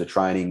in terms of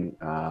training?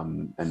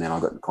 And then I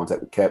got in contact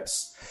with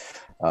Keps.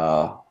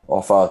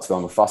 Offer to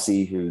Tonga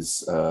Fussy,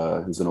 who's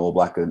an All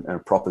Black and a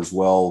prop as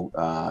well.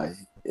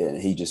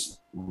 And he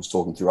just was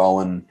talking through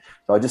Owen.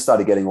 So I just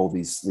started getting all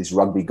these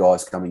rugby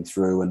guys coming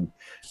through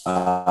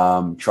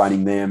and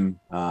training them.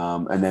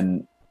 And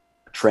then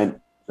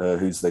Trent,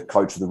 who's the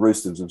coach of the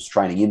Roosters, was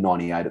training in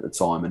 98 at the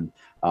time. And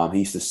he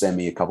used to send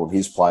me a couple of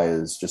his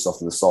players just off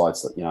to the side.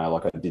 So, you know,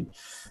 like I did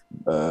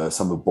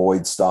some of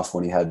Boyd's stuff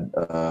when he had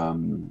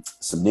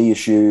some knee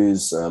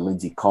issues,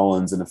 Lindsay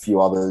Collins and a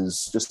few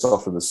others just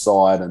off to the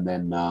side. And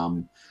then I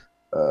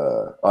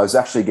was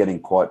actually getting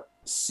quite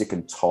sick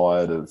and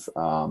tired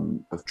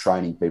of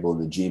training people in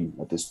the gym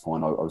at this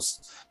point. I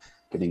was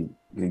getting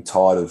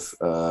tired of,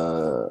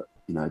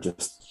 you know,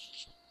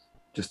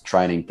 just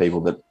training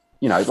people that,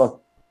 you know, like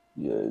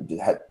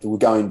we're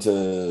going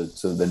to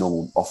the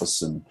normal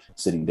office and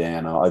sitting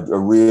down. I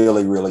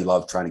really, really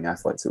love training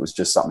athletes. It was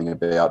just something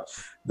about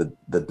the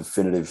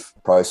definitive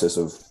process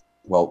of,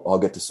 well, I'll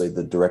get to see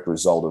the direct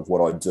result of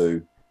what I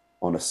do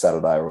on a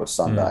Saturday or a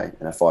Sunday.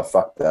 And if I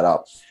fuck that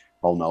up,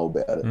 I'll know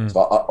about it.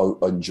 So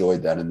I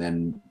enjoyed that. And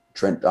then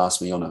Trent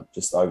asked me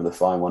just over the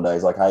phone one day,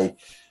 he's like, hey,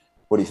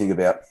 what do you think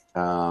about,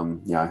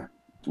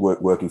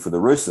 working for the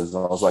Roosters?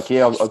 And I was like,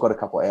 yeah, I've got a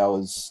couple of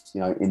hours,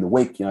 in the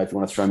week, if you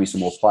want to throw me some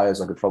more players,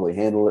 I could probably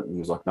handle it. And he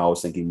was like, no, I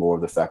was thinking more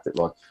of the fact that,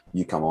 like,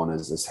 you come on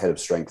as head of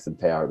strength and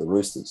power of the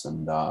Roosters.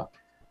 And I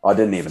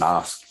didn't even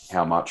ask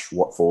how much,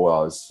 what for. I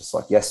was just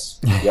like, yes,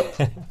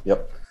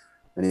 yep.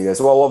 And he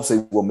goes, well,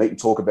 obviously we'll meet and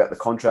talk about the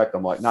contract.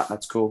 I'm like, nah,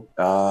 that's cool.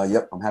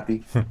 Yep, I'm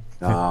happy.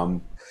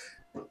 And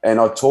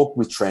I talked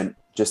with Trent,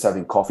 just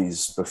having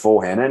coffees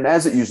beforehand. And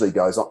as it usually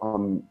goes,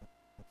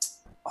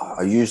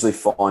 I usually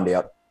find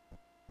out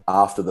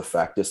after the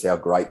fact just how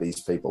great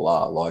these people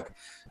are. Like,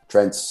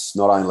 Trent's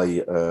not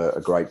only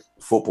a great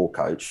football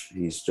coach,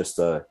 he's just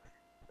a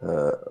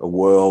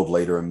world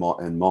leader in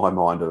my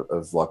mind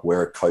of like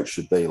where a coach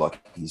should be. Like,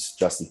 he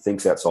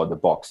thinks outside the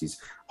box. He's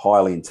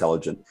highly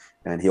intelligent,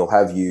 and he'll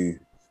have you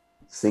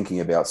thinking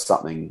about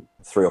something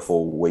 3 or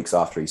 4 weeks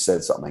after he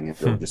said something, and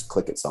it'll just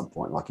click at some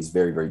point. Like, he's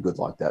very, very good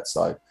like that.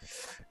 So,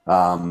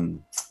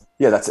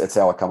 that's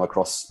how I come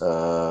across,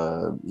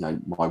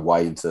 my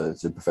way into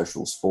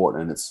professional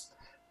sport. And it's,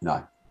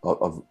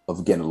 I've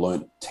again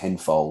learned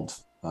tenfold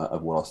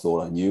of what I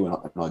thought I knew, and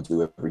I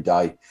do every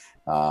day.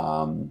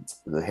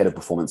 The head of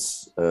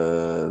performance,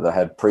 they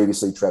had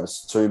previously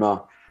Travis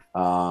Toomer,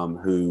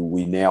 who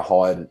we now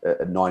hired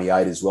at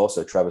 98 as well.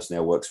 So Travis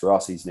now works for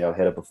us. He's now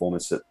head of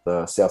performance at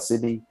South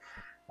Sydney.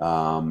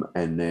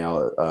 And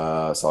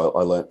now, so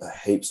I learned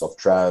heaps off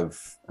Trav.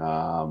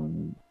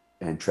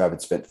 And Trav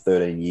had spent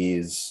 13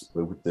 years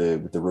with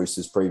the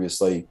Roosters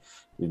previously.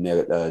 We've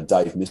now got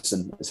Dave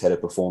Misson as head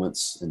of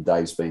performance, and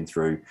Dave's been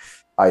through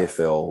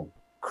AFL,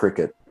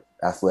 cricket,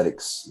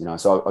 athletics.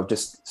 So I'm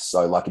just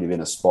so lucky to be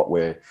in a spot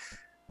where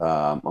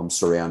I'm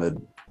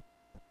surrounded.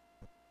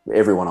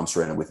 Everyone I'm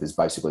surrounded with is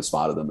basically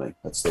smarter than me.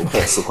 That's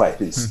the way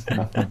it is.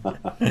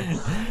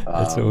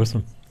 That's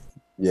awesome.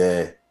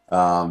 Yeah.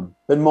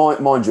 But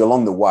mind you,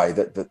 along the way,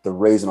 that the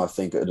reason I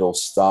think it all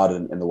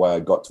started and the way I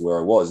got to where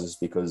I was is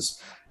because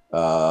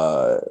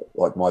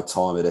like my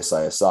time at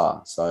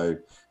SASR. So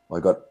I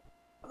got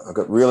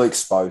really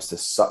exposed to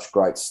such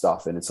great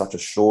stuff, and in such a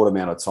short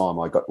amount of time,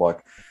 I got I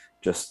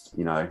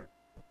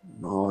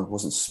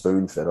wasn't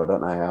spoon-fed. I don't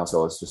know how.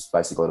 So I was just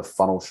basically a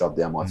funnel shoved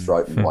down my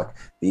throat, and like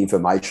the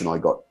information I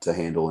got to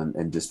handle,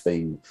 and just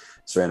being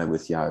surrounded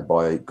with,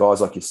 by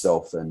guys like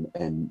yourself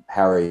and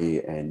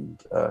Harry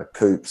and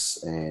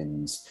Coops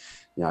and,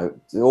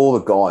 all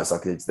the guys,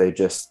 like they're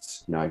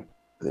just,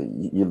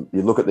 you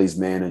look at these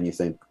men and you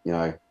think,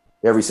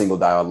 every single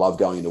day I love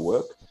going into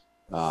work.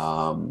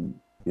 And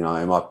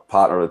my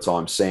partner at the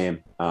time,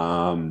 Sam,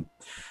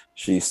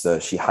 she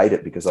hated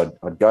it because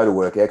I'd go to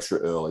work extra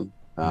early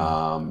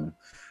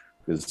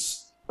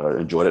because I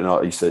enjoyed it. And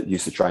I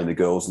used to train the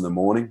girls in the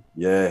morning.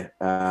 Yeah.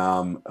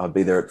 I'd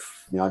be there at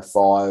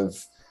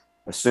 5.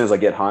 As soon as I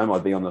get home,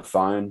 I'd be on the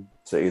phone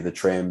to either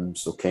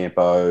Trems or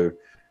Campo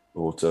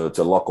or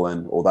to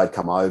Lachlan, or they'd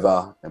come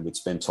over and we'd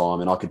spend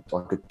time, and I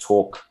could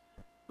talk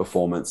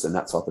performance and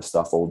that type of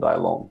stuff all day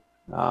long.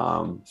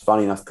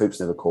 Funny enough, Coop's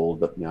never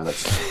called, but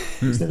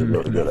he's never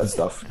really good at that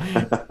stuff.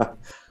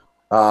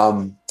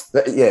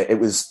 But yeah, it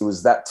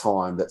was that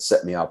time that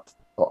set me up,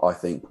 I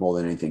think, more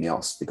than anything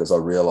else, because I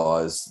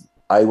realized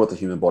what the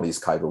human body is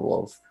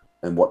capable of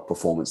and what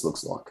performance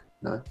looks like.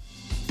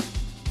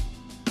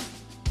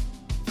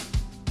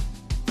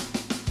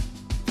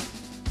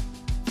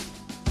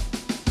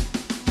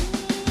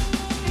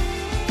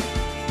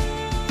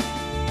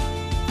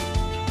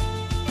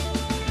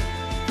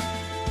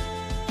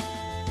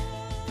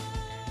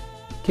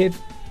 Kev,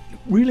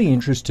 really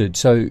interested.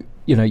 So,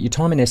 your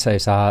time in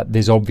SASR,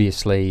 there's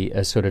obviously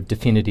a sort of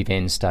definitive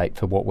end state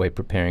for what we're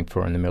preparing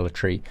for in the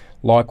military.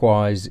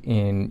 Likewise,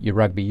 in your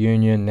rugby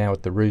union, now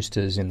at the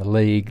Roosters, in the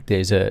league,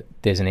 there's an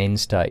end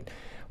state.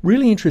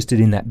 Really interested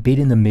in that bit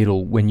in the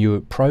middle when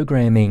you're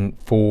programming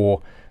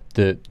for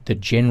the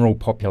general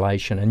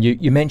population. And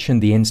you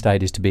mentioned the end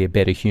state is to be a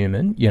better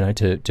human,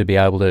 to be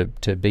able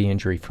to be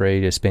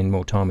injury-free, to spend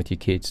more time with your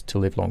kids, to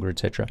live longer,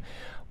 etc.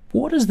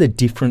 What does the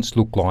difference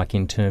look like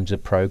in terms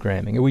of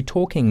programming? Are we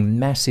talking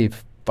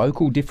massive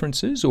focal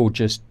differences, or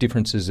just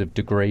differences of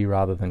degree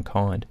rather than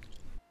kind?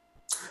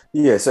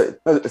 Yeah, so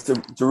it's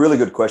a really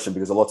good question,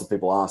 because a lot of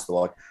people ask,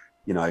 like,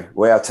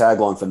 our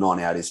tagline for 9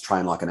 Out is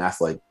train like an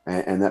athlete,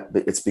 and that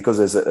it's because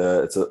it's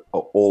a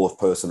all of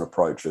person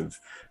approach of,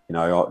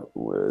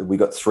 we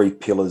got 3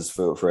 pillars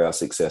for our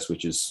success,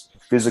 which is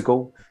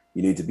physical.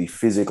 You need to be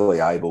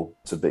physically able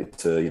to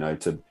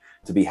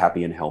be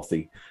happy and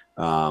healthy.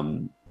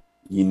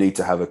 You need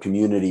to have a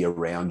community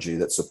around you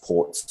that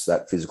supports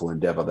that physical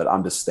endeavor, that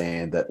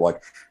understand that,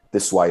 like,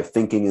 this way of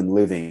thinking and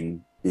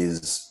living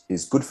is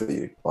good for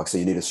you. Like, so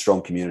you need a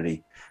strong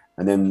community.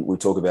 And then we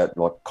talk about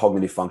like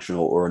cognitive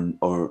functional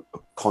or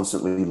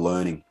constantly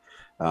learning.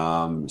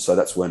 So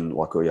that's when,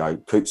 like,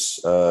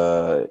 Coops,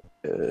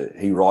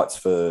 he writes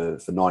for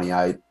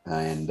 98,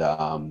 and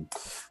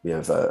we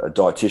have a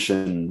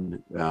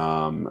dietitian,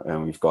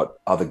 and we've got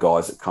other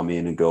guys that come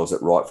in and girls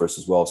that write for us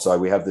as well. So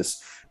we have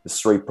this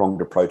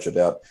three-pronged approach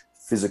about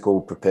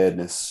physical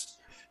preparedness,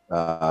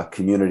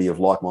 community of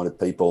like-minded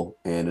people,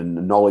 and a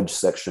knowledge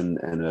section,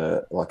 and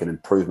an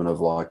improvement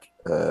of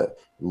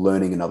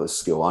learning another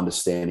skill,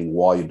 understanding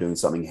why you're doing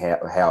something,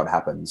 how it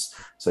happens.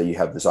 So you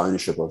have this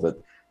ownership of it.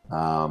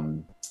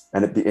 And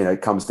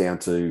it comes down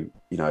to,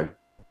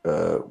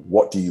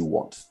 what do you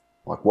want?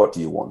 Like, what do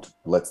you want?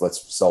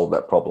 Let's solve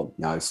that problem.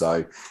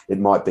 So it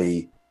might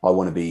be, I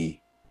want to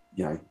be,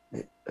 I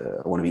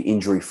want to be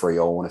injury free.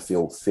 I want to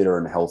feel fitter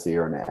and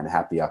healthier and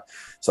happier.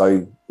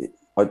 So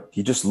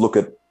you just look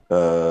at,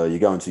 you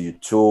go into your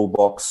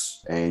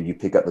toolbox and you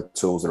pick up the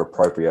tools that are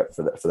appropriate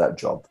for that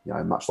job.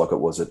 Much like it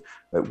was at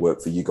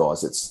work for you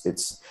guys.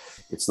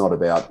 It's not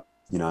about,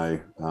 you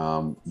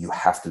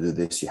have to do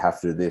this, you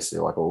have to do this.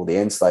 You're like, well, the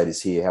end state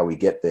is here. How we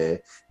get there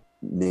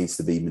needs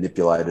to be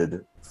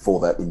manipulated for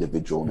that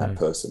individual and that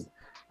person.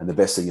 And the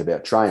best thing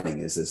about training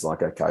is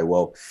like, okay,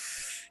 well,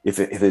 if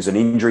there's an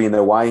injury in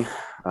their way,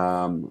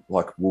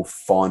 we'll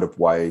find a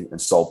way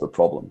and solve the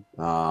problem.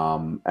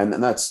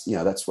 And that's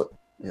what,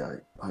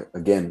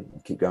 again, I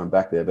keep going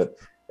back there, but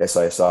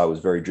SASR was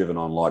very driven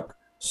on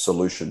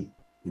solution.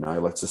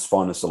 Let's just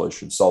find a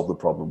solution, solve the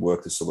problem,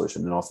 work the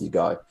solution, and off you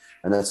go.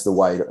 And that's the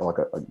way,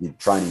 your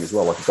training as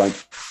well.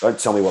 Don't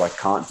tell me what I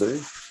can't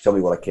do. Tell me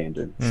what I can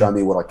do. Show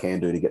me what I can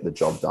do to get the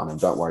job done, and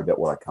don't worry about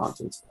what I can't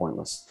do. It's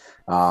pointless.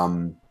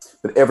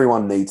 But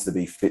everyone needs to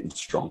be fit and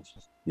strong.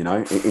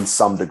 In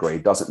some degree.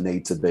 It doesn't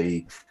need to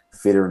be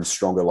fitter and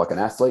stronger like an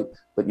athlete,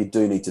 but you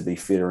do need to be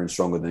fitter and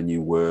stronger than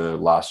you were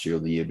last year or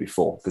the year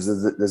before, because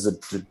there's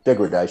a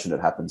degradation that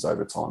happens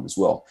over time as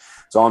well.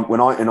 So when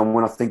I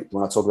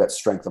talk about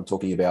strength, I'm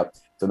talking about,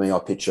 for me, I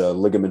picture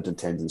ligament and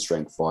tendon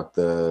strength, like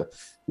the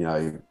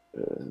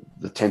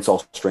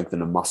tensile strength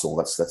in a muscle.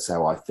 That's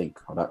how I think.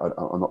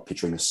 I'm not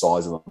picturing the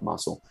size of a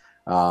muscle,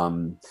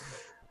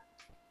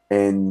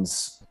 and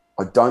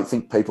I don't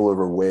think people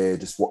are aware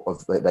just what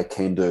they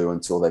can do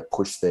until they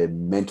push their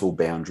mental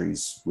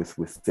boundaries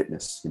with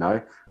fitness,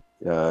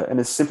 and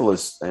as simple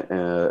as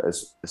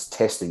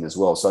testing as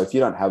well. So if you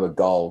don't have a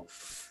goal,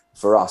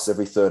 for us,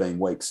 every 13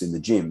 weeks in the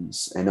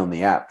gyms and on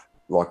the app,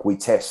 we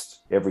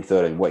test every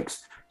 13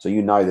 weeks. So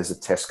there's a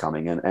test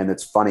coming, and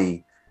it's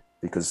funny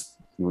because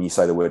when you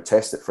say the word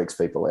test, it freaks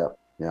people out.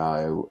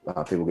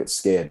 People get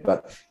scared,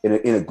 but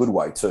in a good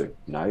way too.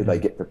 They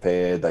get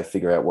prepared, they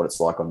figure out what it's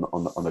like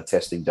on a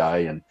testing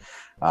day, and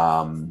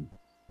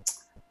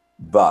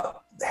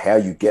but how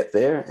you get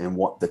there and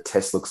what the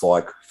test looks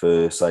like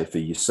for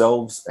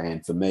yourselves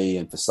and for me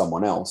and for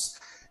someone else,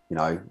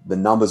 the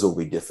numbers will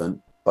be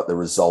different, but the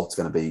result's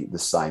going to be the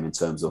same in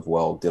terms of,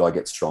 well, did I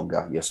get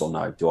stronger? Yes or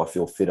no? Do I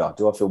feel fitter?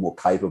 Do I feel more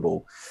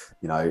capable?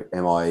 Did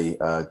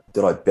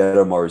I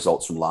better my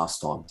results from last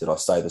time? Did I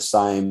stay the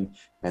same?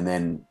 And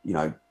then,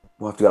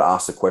 we'll have to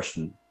ask the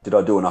question, did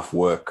I do enough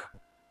work?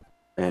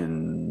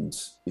 And,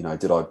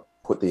 did I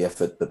put the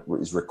effort that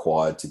is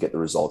required to get the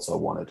results I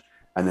wanted?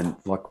 And then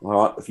all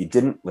right, if you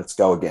didn't, let's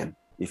go again.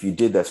 If you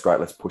did, that's great.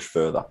 Let's push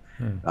further.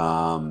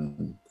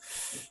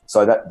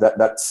 So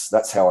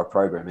that's how I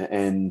program it.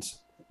 And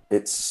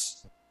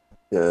it's,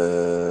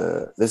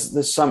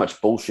 there's so much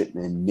bullshit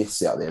and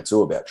myths out there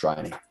too about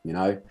training,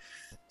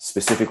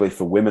 specifically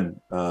for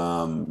women.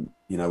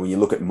 When you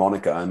look at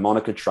Monica, and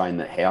Monica trained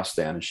that house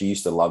down, and she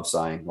used to love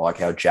saying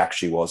how jacked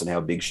she was and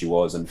how big she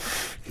was. And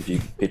if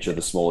you picture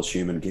the smallest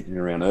human getting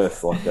around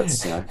Earth,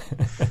 that's,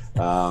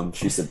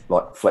 she used to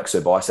flex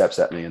her biceps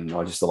at me, and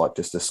I just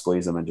to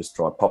squeeze them and just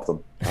try to pop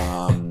them.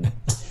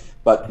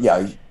 But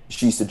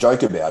she used to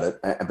joke about it,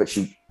 but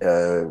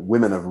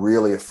women are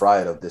really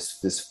afraid of this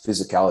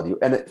physicality,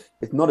 and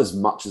it's not as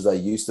much as they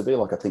used to be.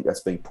 I think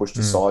that's being pushed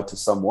aside to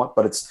somewhat,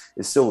 but it's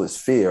still this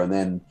fear. And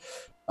then,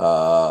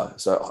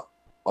 so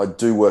I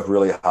do work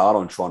really hard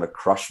on trying to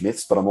crush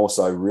myths, but I'm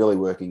also really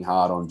working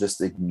hard on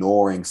just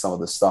ignoring some of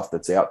the stuff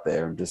that's out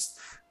there. And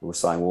we're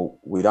saying, well,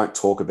 we don't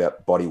talk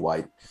about body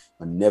weight.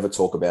 I never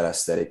talk about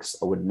aesthetics.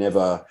 I would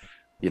never,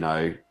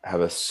 have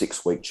a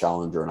 6-week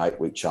challenge or an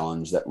 8-week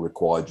challenge that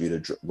required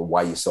you to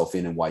weigh yourself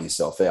in and weigh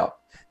yourself out,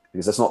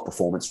 because that's not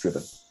performance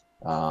driven.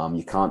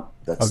 You can't.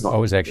 I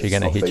was actually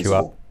going to hit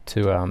feasible.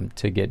 You up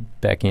to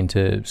get back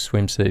into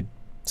swimsuit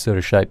sort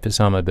of shape for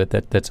summer, but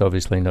that's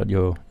obviously not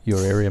your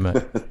area,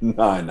 mate.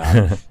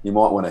 No. You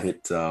might want to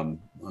hit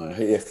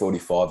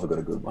F45. I've got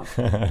a good one.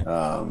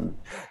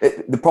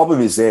 The problem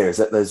is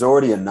that there's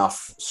already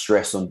enough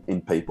stress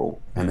in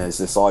people, and there's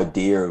this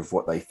idea of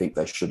what they think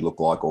they should look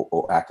like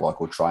or act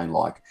like or train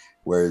like.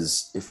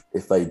 Whereas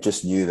if they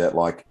just knew that,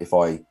 if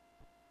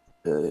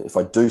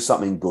I do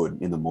something good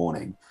in the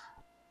morning,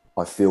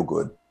 I feel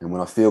good, and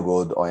when I feel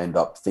good, I end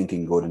up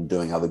thinking good and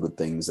doing other good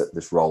things that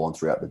just roll on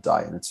throughout the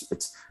day. And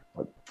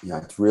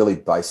it's really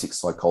basic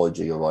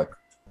psychology of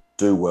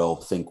do well,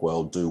 think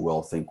well, do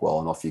well, think well,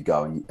 and off you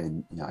go.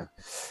 And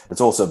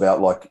it's also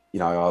about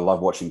I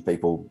love watching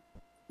people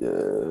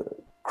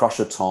crush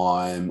a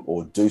time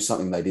or do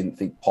something they didn't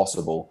think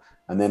possible,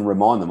 and then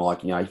remind them,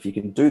 like, if you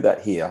can do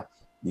that here,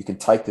 you can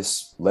take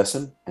this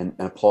lesson and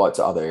apply it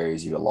to other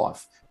areas of your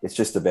life. It's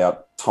just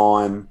about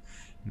time,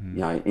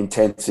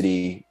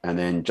 intensity, and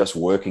then just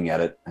working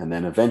at it. And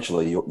then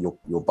eventually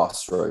you'll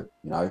bust through.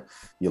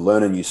 You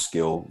learn a new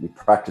skill, you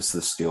practice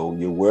the skill,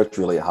 you work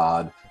really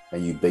hard,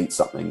 and you beat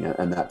something.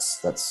 And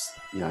that's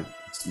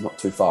it's not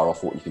too far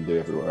off what you can do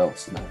everywhere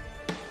else.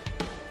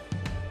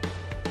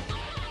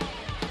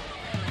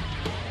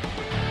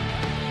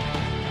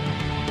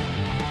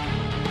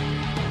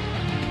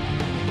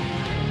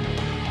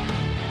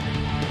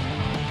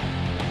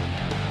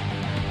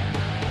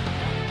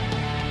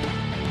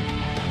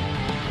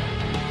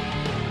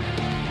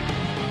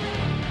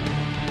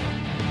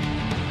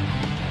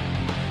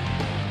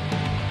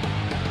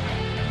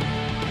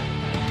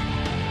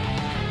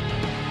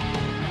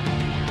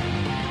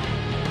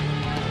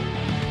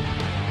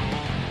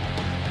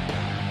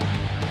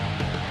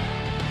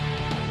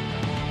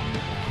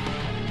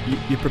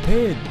 You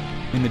prepared,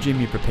 in the gym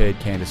you prepared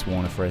Candice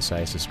Warner for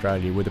SAS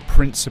Australia. Were the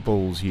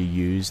principles you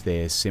used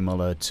there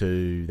similar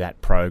to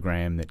that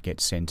program that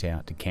gets sent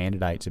out to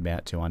candidates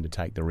about to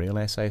undertake the real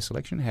SAS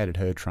selection? How did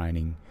her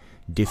training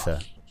differ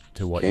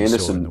to what you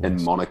saw in the West? Candice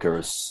and Monica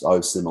are so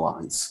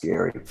similar. It's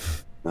scary.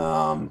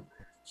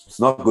 It's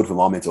not good for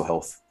my mental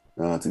health,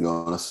 to be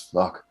honest.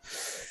 Fuck.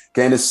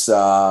 Candice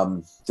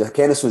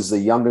was the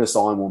youngest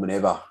Iron Woman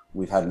ever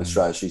we've had in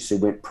Australia. She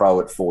went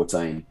pro at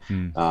 14.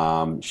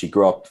 She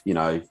grew up,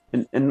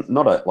 in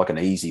not like an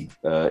easy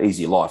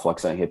life, like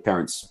saying her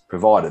parents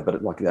provided,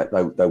 but like that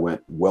they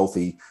weren't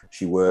wealthy.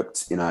 She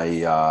worked in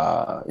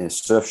a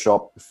surf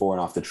shop before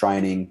and after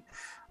training.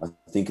 I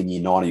think in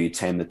year 9 or year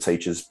 10, the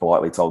teachers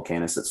politely told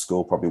Candice that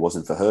school probably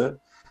wasn't for her.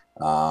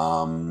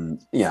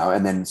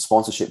 And then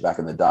sponsorship back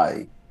in the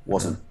day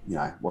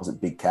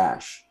wasn't big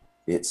cash.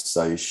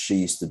 So she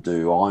used to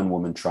do Iron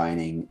Woman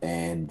training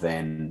and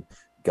then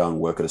go and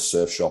work at a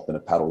surf shop and a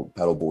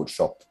paddleboard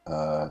shop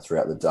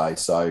throughout the day.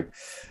 So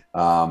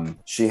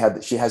she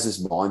has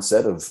this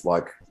mindset of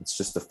like, it's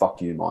just a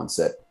fuck you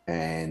mindset.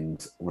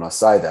 And when I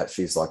say that,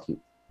 she's like,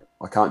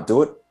 I can't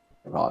do it.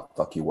 Right,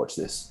 fuck you, watch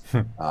this.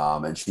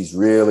 And she's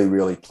really,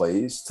 really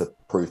pleased to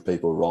prove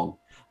people wrong.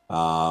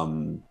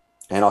 And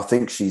I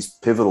think she's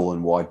pivotal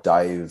in why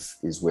Dave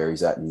is where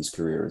he's at in his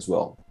career as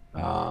well.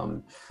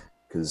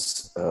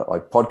 Because I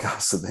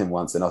podcasted them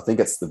once, and I think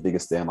it's the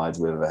biggest downloads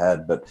we've ever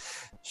had. But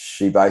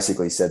she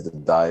basically said to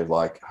Dave,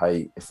 like,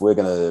 hey, if we're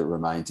going to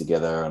remain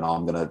together and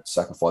I'm going to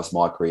sacrifice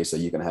my career so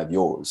you can have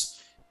yours,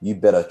 you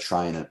better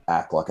train and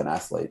act like an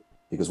athlete,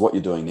 because what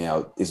you're doing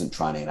now isn't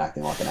training and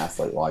acting like an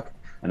athlete. Like,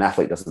 an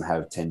athlete doesn't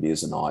have 10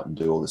 beers a night and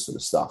do all this sort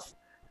of stuff.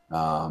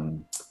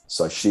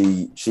 So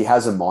she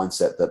has a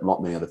mindset that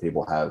not many other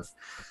people have.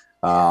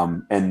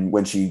 And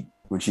when she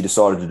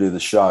decided to do the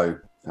show,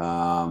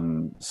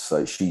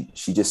 so she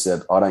just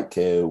said, I don't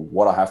care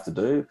what I have to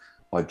do.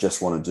 I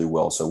just want to do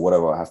well. So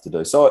whatever I have to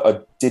do. So I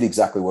did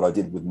exactly what I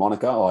did with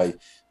Monica. I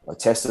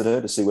tested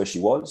her to see where she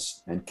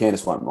was, and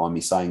Candice won't mind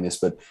me saying this,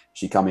 but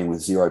she came in with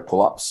 0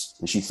 pull-ups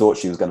and she thought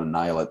she was going to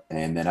nail it.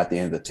 And then at the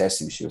end of the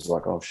testing, she was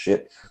like, oh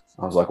shit.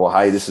 I was like, well,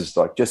 hey, this is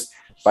like just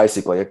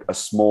basically a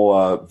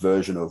smaller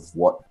version of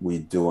what we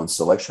do on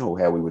selection, or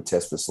how we would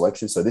test for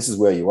selection. So this is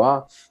where you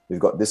are. We've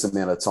got this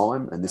amount of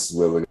time and this is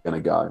where we're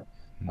going to go.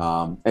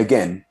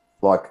 Again,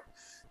 like,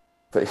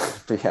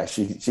 but yeah,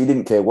 she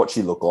didn't care what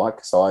she looked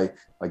like. So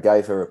I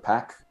gave her a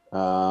pack.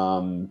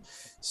 And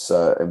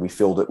we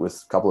filled it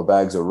with a couple of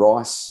bags of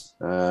rice.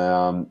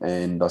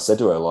 And I said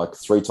to her, like,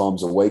 3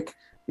 times a week,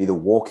 either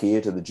walk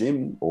here to the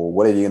gym or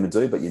whatever you're going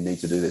to do, but you need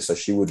to do this. So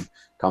she would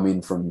come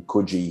in from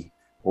Coogee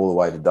all the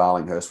way to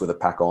Darlinghurst with a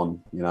pack on,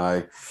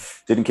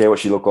 didn't care what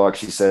she looked like.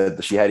 She said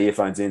that she had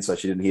earphones in so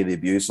she didn't hear the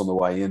abuse on the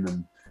way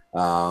in.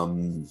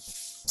 And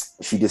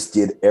she just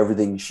did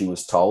everything she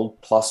was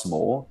told, plus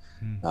more.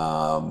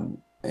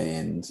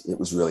 And it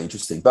was really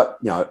interesting. But,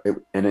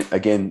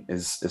 again,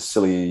 as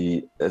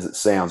silly as it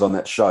sounds, on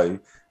that show,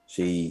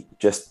 she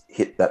just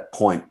hit that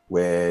point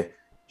where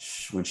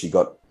when she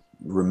got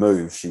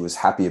removed, she was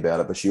happy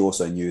about it, but she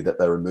also knew that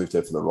they removed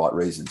her for the right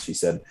reasons. She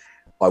said,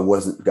 I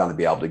wasn't going to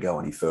be able to go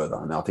any further.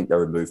 And I think they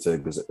removed her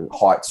because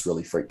heights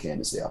really freak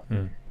Candice out.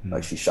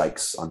 Like, she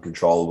shakes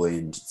uncontrollably,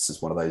 and it's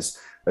just one of those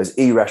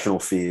irrational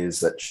fears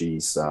that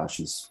she's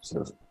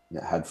sort of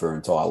had for her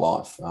entire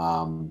life.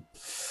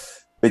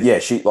 But yeah,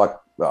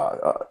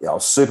 I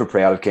was super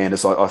proud of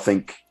Candice. I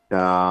think,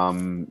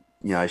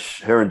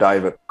 her and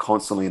Dave are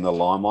constantly in the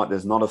limelight.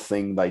 There's not a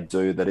thing they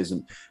do that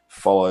isn't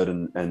followed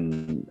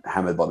and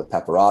hammered by the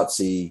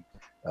paparazzi.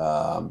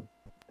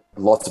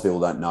 Lots of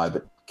people don't know,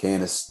 but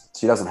Candice,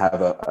 she doesn't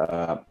have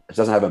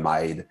a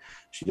maid.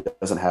 She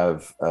doesn't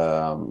have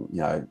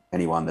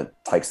anyone that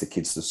takes the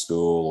kids to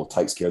school or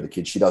takes care of the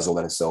kids. She does all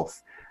that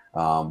herself.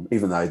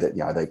 Even though that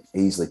they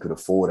easily could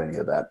afford any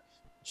of that,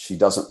 she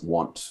doesn't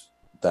want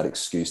that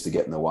excuse to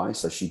get in the way.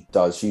 So she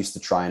used to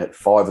train at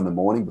 5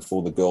 a.m.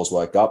 before the girls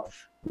woke up,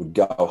 would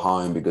go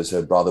home because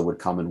her brother would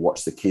come and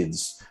watch the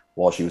kids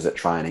while she was at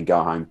training,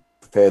 go home,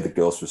 prepare the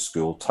girls for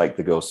school, take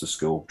the girls to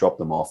school, drop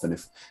them off. And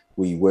if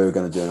we were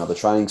going to do another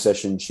training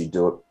session, she'd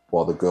do it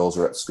while the girls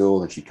are at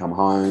school, and she'd come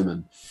home.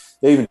 And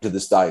even to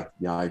this day,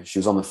 she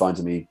was on the phone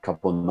to me a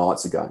couple of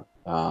nights ago.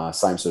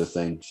 Same sort of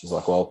thing. She's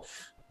like, well,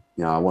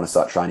 I want to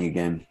start training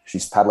again.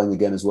 She's paddling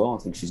again as well.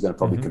 I think she's going to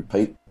probably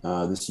compete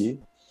this year.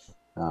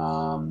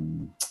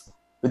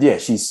 But yeah,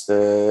 she's.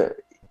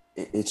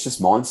 It's just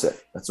mindset.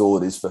 That's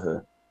all it is for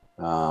her.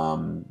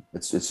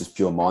 It's just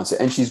pure mindset,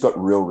 and she's got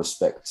real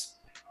respect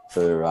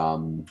for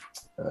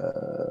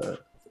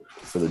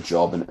the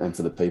job and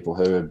for the people.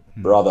 Her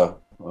brother,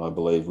 I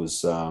believe,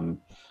 was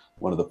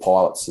one of the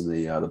pilots in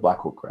the Black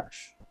Hawk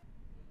crash.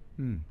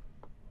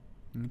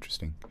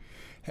 Interesting.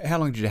 How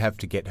long did you have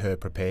to get her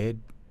prepared?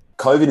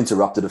 COVID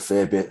interrupted a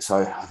fair bit, so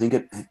I think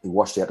it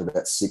washed out to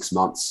about 6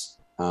 months.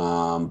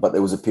 But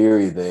there was a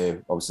period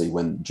there, obviously,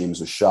 when gyms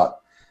were shut.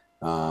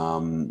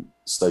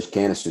 So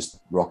Candice just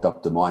rocked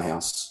up to my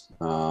house,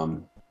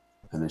 and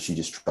then she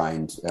just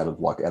trained out of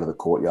the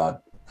courtyard,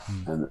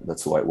 and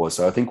that's the way it was.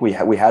 So I think we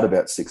had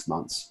about 6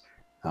 months,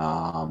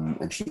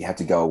 and she had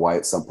to go away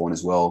at some point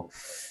as well.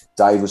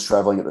 Dave was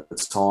traveling at the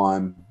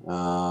time,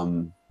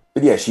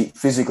 but yeah, she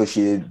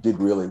did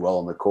really well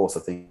on the course.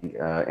 I think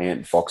Ant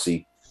and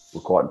Foxy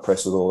were quite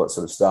impressed with all that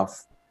sort of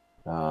stuff.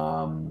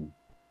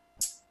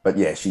 But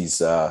yeah, she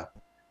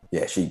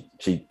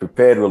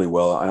prepared really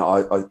well, and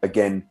I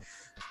again,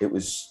 it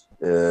was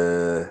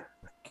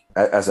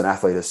as an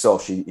athlete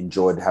herself, she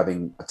enjoyed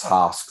having a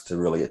task to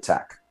really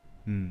attack.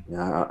 And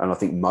I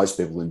think most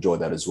people enjoy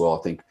that as well.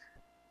 I think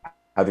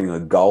having a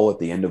goal at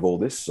the end of all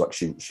this, like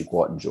she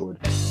quite enjoyed.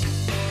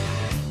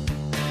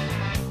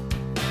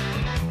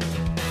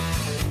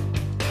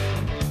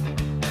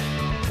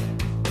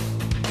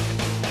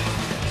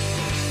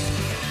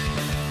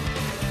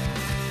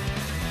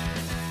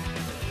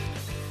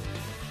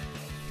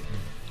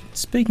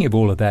 Speaking of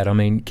all of that, I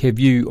mean, Kev,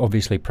 you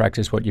obviously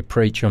practice what you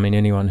preach. I mean,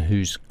 anyone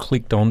who's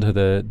clicked onto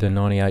the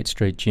 98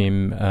 Street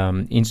Gym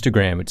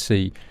Instagram would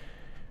see,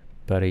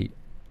 buddy,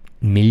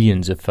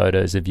 millions of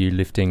photos of you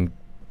lifting,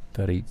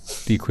 buddy,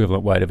 the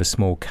equivalent weight of a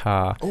small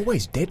car.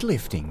 Always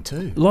deadlifting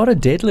too. A lot of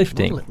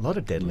deadlifting. A lot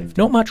of deadlifting.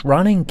 Not much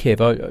running, Kev.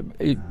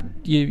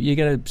 You're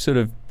going to sort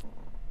of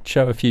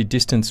show a few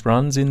distance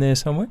runs in there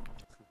somewhere?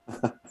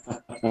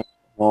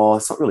 Oh,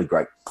 it's not really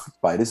great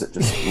clickbait, is it?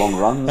 Just long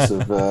runs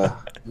of,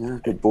 a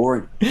bit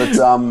boring.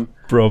 But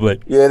probably.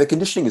 Yeah, the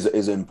conditioning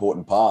is an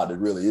important part. It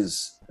really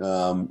is.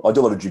 I do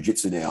a lot of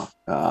jiu-jitsu now,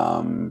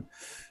 and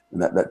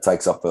that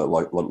takes up a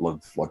lot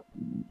of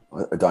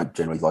I don't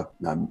generally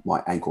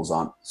my ankles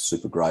aren't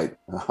super great.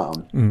 I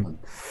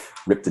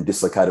ripped and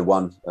dislocated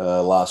one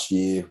last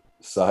year,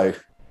 so.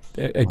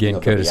 Again,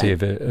 courtesy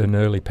of an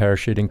early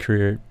parachuting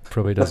career,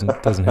 probably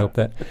doesn't help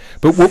that.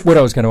 But what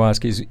I was going to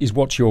ask is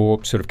what's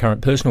your sort of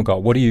current personal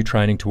goal? What are you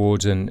training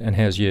towards, and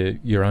how's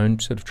your own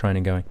sort of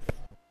training going?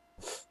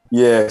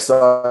 Yeah,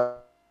 so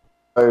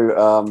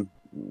COVID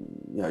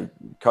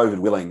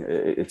willing,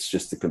 it's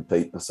just to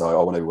compete. So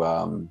I want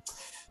to.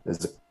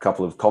 There's a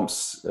couple of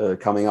comps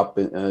coming up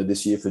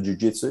this year for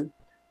jiu-jitsu.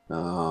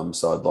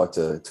 So I'd like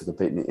to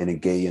compete in a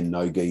gi and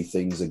no gi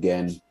things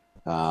again.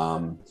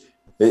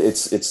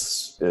 It's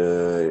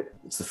the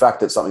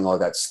fact that something like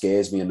that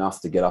scares me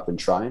enough to get up and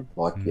train,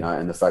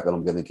 and the fact that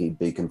I'm going to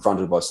be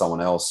confronted by someone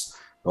else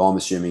who I'm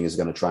assuming is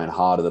going to train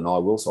harder than I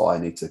will, so I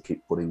need to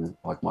keep putting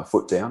my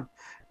foot down.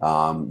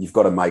 You've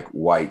got to make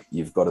weight.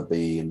 You've got to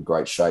be in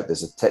great shape.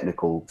 There's a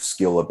technical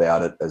skill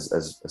about it,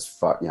 as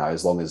far,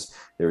 as long as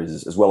there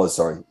is,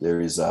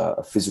 there is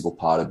a physical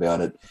part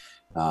about it.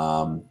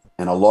 And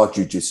I like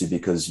jiu-jitsu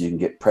because you can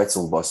get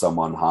pretzeled by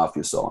someone half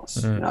your size.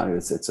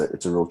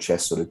 It's a real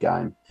chess sort of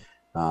game.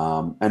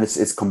 And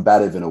it's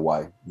combative in a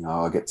way.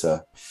 I get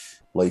to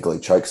legally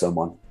choke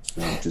someone,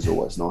 which is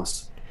always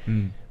nice.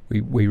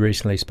 We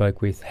recently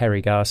spoke with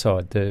Harry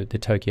Garside, the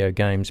Tokyo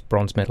Games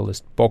bronze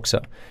medalist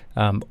boxer,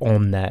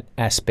 on that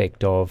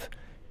aspect of,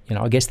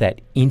 I guess that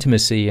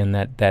intimacy and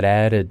that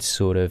added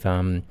sort of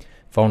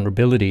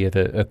vulnerability of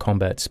a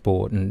combat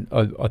sport. And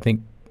I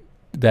think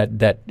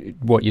that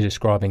what you're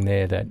describing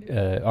there,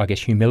 that I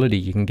guess humility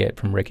you can get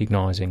from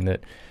recognising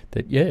that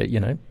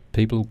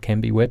people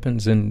can be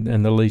weapons,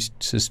 and the least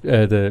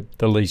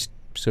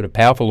sort of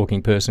powerful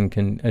looking person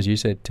can, as you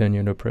said, turn you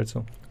into a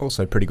pretzel.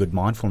 Also, pretty good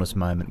mindfulness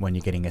moment when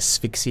you're getting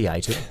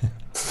asphyxiated.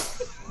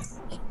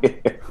 Yeah.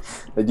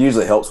 It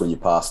usually helps when you're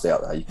passed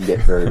out, though. You can get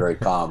very, very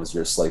calm as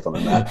you're asleep on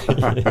the mat.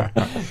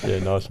 Yeah,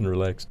 nice and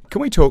relaxed.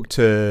 Can we talk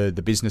to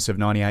the business of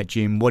 98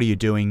 Gym? What are you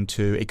doing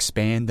to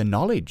expand the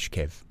knowledge,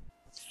 Kev?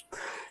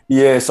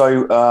 Yeah,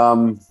 so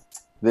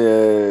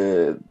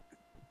the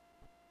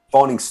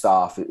finding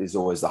staff is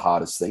always the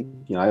hardest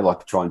thing,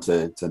 trying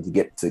to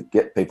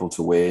get people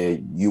to where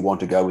you want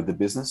to go with the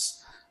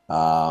business.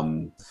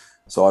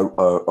 So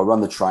I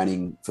run the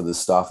training for the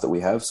staff that we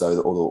have.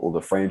 So all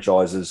the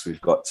franchises,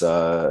 we've got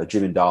a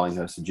gym in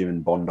Darlinghurst, a gym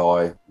in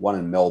Bondi, one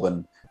in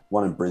Melbourne,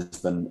 one in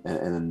Brisbane,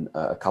 and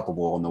a couple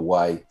more on the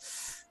way.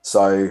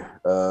 So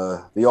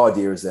the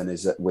idea is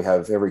that we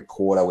have every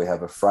quarter, we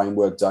have a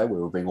framework day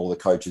where we bring all the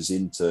coaches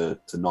into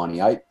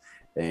 98.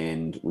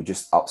 and we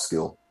just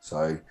upskill.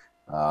 So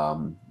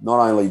not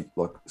only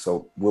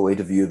we'll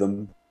interview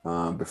them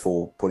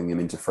before putting them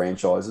into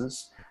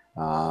franchises,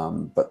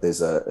 but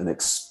there's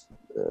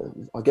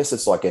I guess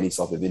it's like any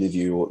type of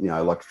interview, or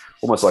like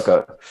almost like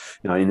a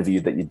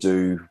interview that you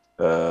do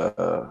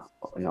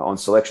on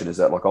selection. Is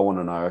that like, I want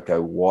to know, okay,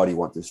 why do you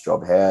want this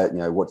job? How,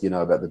 what do you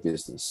know about the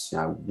business?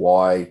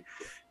 Why,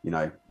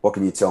 what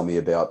can you tell me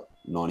about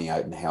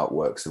 98 and how it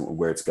works and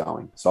where it's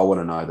going? So I want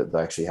to know that they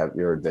actually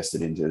you're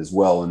invested into it as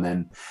well. And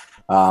then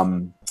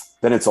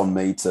it's on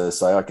me to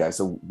say, okay,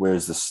 so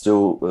where's the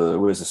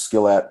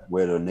skill at?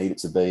 Where do I need it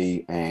to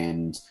be?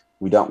 And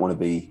we don't want to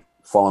be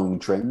following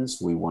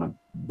trends. We want to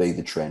be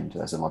the trend,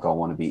 as in, like, I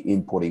want to be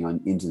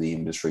inputting into the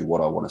industry what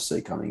I want to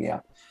see coming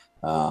out.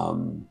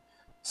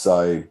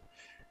 So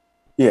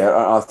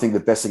yeah, I think the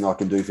best thing I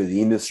can do for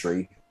the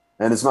industry,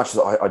 and as much as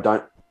I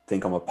don't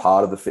think I'm a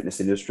part of the fitness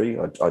industry,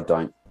 I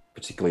don't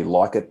particularly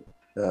like it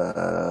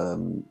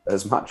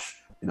as much,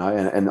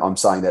 and I'm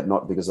saying that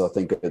not because I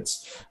think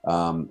it's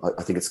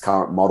its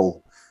current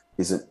model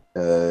isn't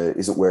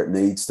where it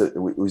needs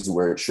to, isn't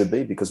where it should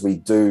be, because we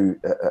do,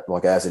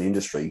 like, as an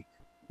industry,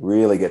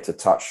 really get to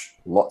touch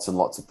lots and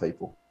lots of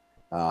people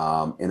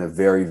in a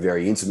very,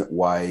 very intimate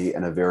way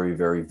and a very,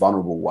 very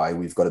vulnerable way.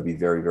 We've got to be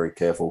very, very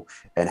careful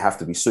and have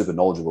to be super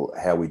knowledgeable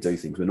how we do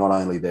things. We're not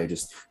only there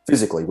just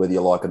physically, whether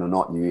you like it or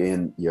not,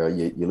 you're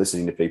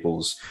listening to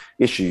people's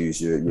issues,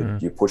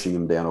 you're pushing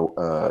them down,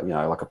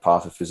 like a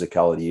path of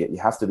physicality. You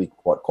have to be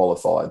quite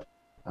qualified,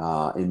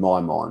 in my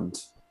mind,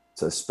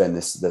 to spend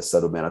this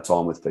sort of amount of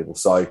time with people.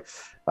 So,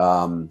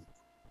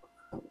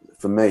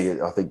 for me,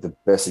 I think the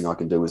best thing I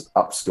can do is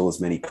upskill as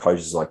many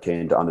coaches as I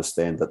can to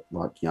understand that,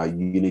 like, you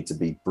need to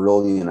be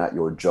brilliant at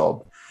your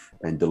job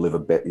and deliver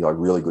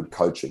really good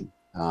coaching.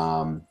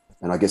 And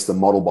I guess the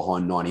model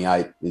behind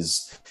 98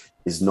 is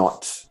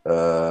not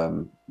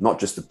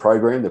just the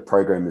program. The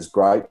program is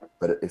great,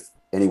 but if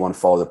anyone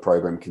follow the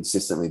program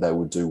consistently, they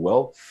would do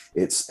well.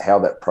 It's how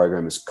that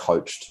program is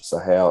coached. So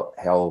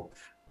how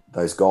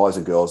those guys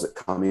and girls that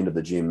come into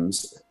the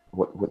gyms,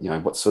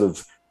 what sort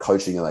of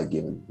coaching are they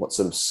given? What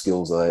sort of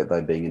skills are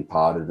they being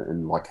imparted?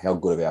 And, like, how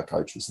good are our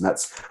coaches? And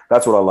that's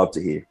what I love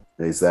to hear,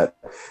 is that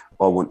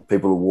I want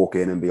people to walk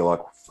in and be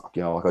like,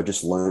 like, I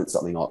just learned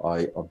something.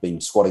 I've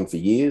been squatting for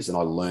years, and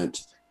I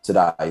learned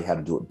today how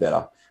to do it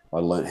better. I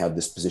learned how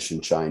this position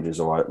changes,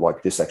 or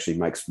this actually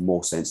makes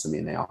more sense to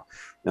me now.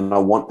 And I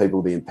want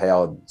people to be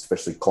empowered,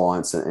 especially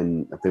clients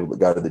and people that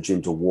go to the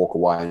gym, to walk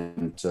away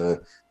and to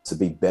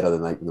be better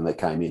than they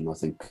came in. I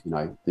think,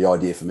 the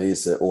idea for me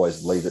is to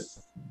always leave it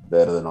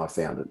better than I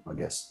found it, I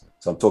guess.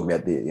 So I'm talking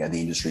about the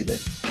industry there.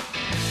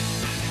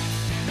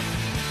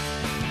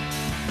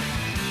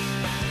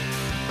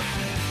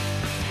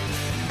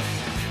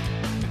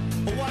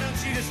 Well, why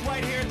don't you just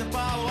wait here at the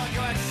bar while I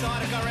go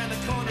outside and go around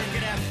the corner and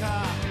get our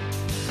car?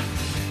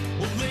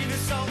 We'll leave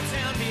this old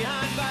town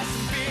behind, buy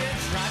some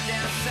beers, drive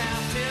down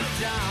south till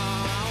dawn.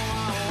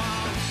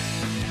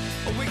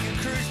 Or we can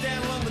cruise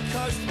down along the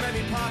coast,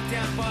 maybe park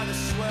down by the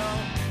swell.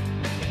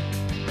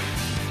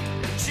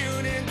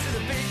 Tune into the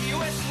big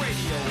US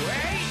radio,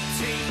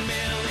 18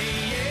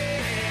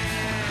 million.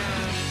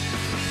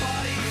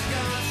 Body's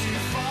gone too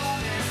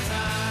far this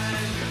time.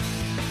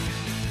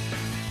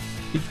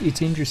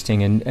 It's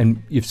interesting,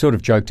 and you've sort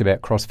of joked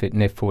about CrossFit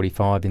and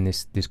F45 in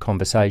this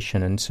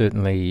conversation, and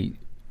certainly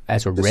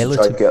as a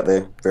relative, joke out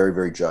there, very,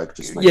 very joke.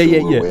 Just make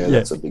sure we're aware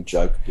that's a big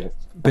joke. Yeah.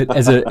 But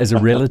as a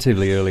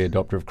relatively early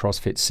adopter of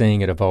CrossFit,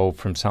 seeing it evolve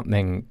from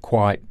something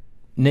quite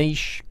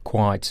niche,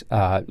 quite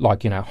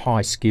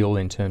high skill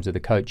in terms of the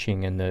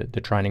coaching and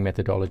the training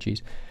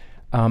methodologies,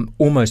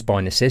 almost by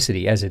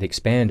necessity, as it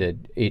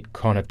expanded, it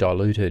kind of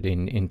diluted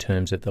in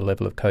terms of the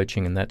level of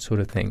coaching and that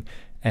sort of thing.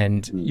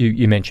 And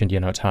you mentioned,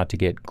 it's hard to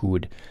get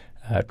good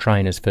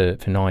trainers for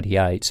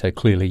 98, so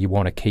clearly you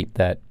want to keep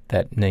that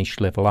niche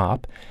level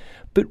up.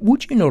 But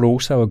would you not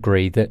also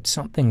agree that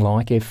something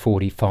like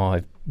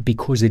F45,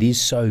 because it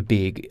is so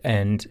big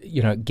and,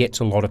 gets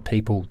a lot of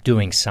people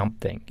doing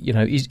something,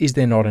 is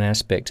there not an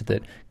aspect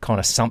that kind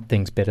of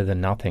something's better than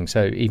nothing?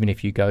 So even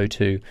if you go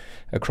to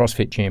a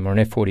CrossFit gym or an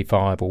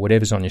F45 or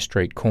whatever's on your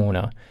street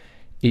corner,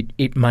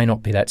 it may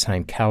not be that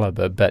same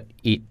calibre, but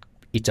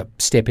it's a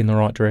step in the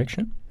right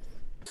direction?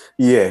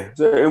 Yeah.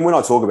 So, and when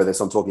I talk about this,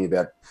 I'm talking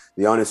about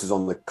the onus is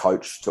on the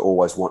coach to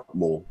always want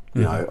more,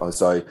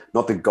 so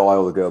not the guy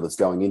or the girl that's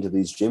going into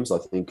these gyms. I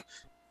think,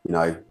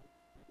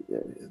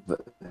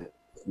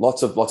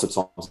 lots of times it's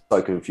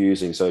so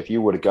confusing. So if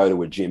you were to go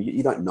to a gym,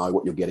 you don't know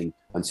what you're getting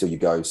until you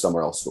go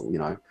somewhere else,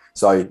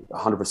 So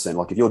 100%,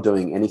 like, if you're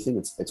doing anything,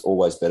 it's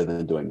always better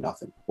than doing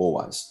nothing,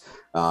 always.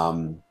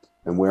 And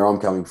where I'm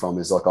coming from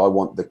is, like, I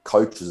want the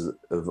coaches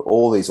of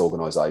all these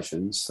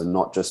organizations to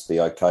not just be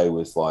okay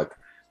with, like,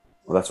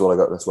 well, that's what I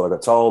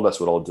got told, that's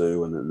what I'll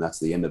do, and then that's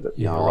the end of it.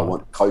 Yeah, right. I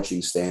want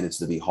coaching standards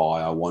to be high.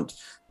 I want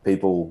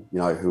people,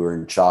 who are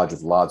in charge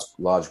of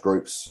large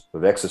groups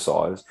of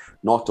exercise,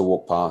 not to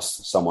walk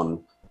past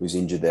someone who's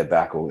injured their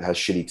back or has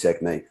shitty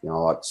technique.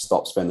 Like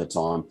stop, spend the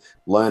time,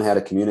 learn how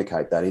to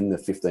communicate that in the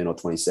 15 or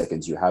 20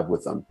 seconds you have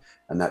with them.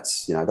 And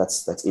that's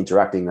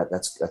interacting.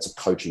 That's a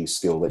coaching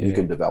skill that you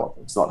can develop.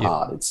 It's not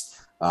hard. It's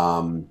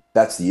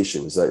that's the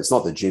issue. Is that it's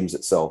not the gyms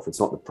itself. It's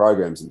not the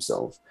programs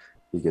themselves.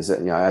 Because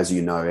as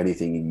you know,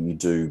 anything you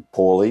do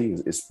poorly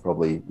is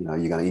probably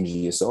you're going to injure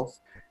yourself.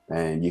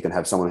 And you can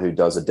have someone who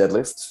does a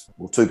deadlift.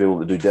 Well, two people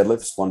that do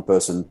deadlifts. One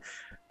person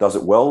does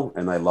it well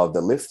and they love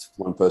the lift.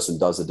 One person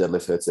does the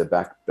deadlift, hurts their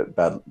back, but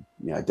bad.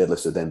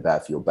 Deadlifts are then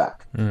bad for your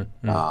back. And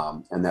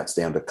that's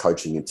down to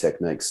coaching and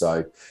technique.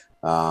 So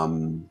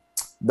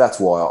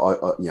that's why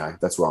I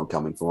that's where I'm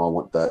coming from. I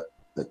want the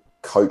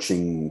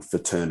coaching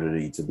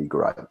fraternity to be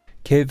great.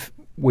 Kev,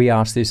 we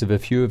asked this of a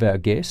few of our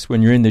guests.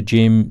 When you're in the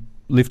gym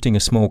lifting a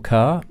small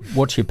car,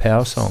 what's your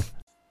power song?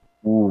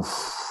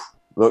 Oof.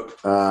 Look,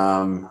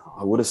 I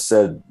would have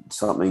said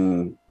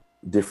something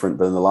different,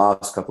 but in the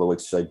last couple of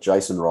weeks,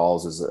 Jason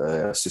Riles is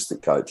an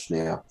assistant coach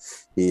now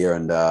here,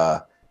 and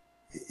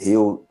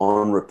he'll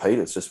on repeat.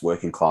 It's just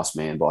 "Working Class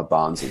Man" by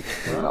Barnesy.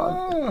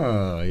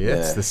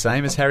 It's the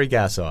same as Harry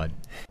Garside.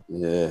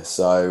 Yeah,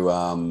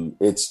 so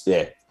it's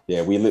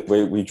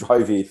We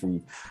drove here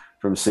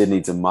from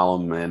Sydney to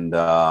Mullum, and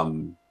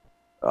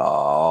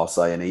I'll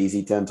say an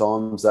easy 10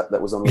 times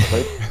that was on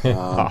repeat.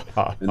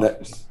 And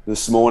that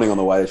this morning on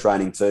the way to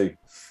training too,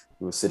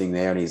 we were sitting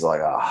there and he's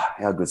like,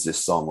 how good's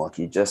this song? Like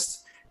you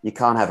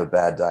can't have a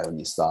bad day when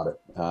you start it.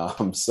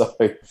 So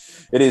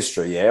it is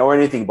true, yeah. Or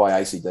anything by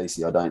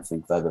AC/DC. I don't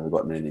think they've ever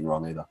gotten anything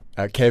wrong either.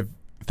 Kev,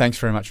 thanks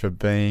very much for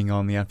being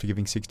on the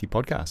Unforgiving 60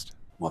 podcast.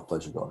 My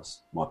pleasure,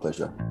 guys. My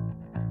pleasure.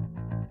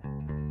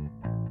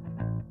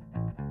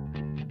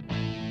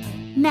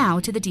 Now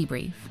to the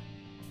debrief.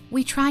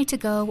 We try to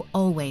go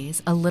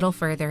always a little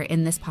further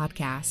in this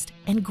podcast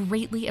and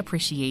greatly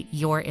appreciate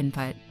your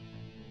input.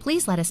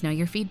 Please let us know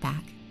your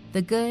feedback,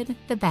 the good,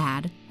 the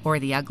bad, or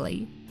the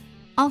ugly.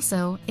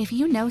 Also, if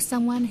you know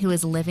someone who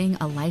is living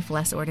a life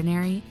less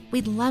ordinary,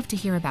 we'd love to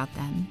hear about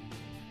them.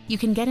 You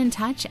can get in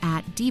touch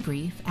at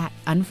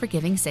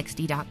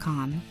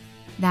debrief@unforgiving60.com.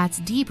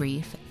 That's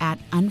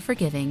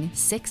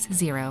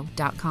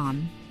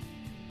debrief@unforgiving60.com.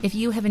 If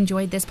you have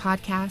enjoyed this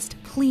podcast,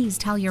 please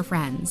tell your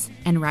friends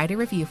and write a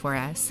review for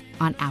us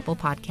on Apple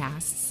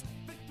Podcasts.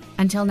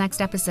 Until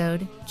next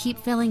episode, keep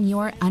filling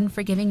your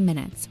unforgiving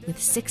minutes with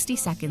 60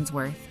 seconds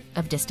worth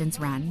of distance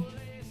run.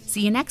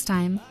 See you next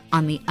time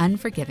on the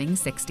Unforgiving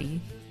 60.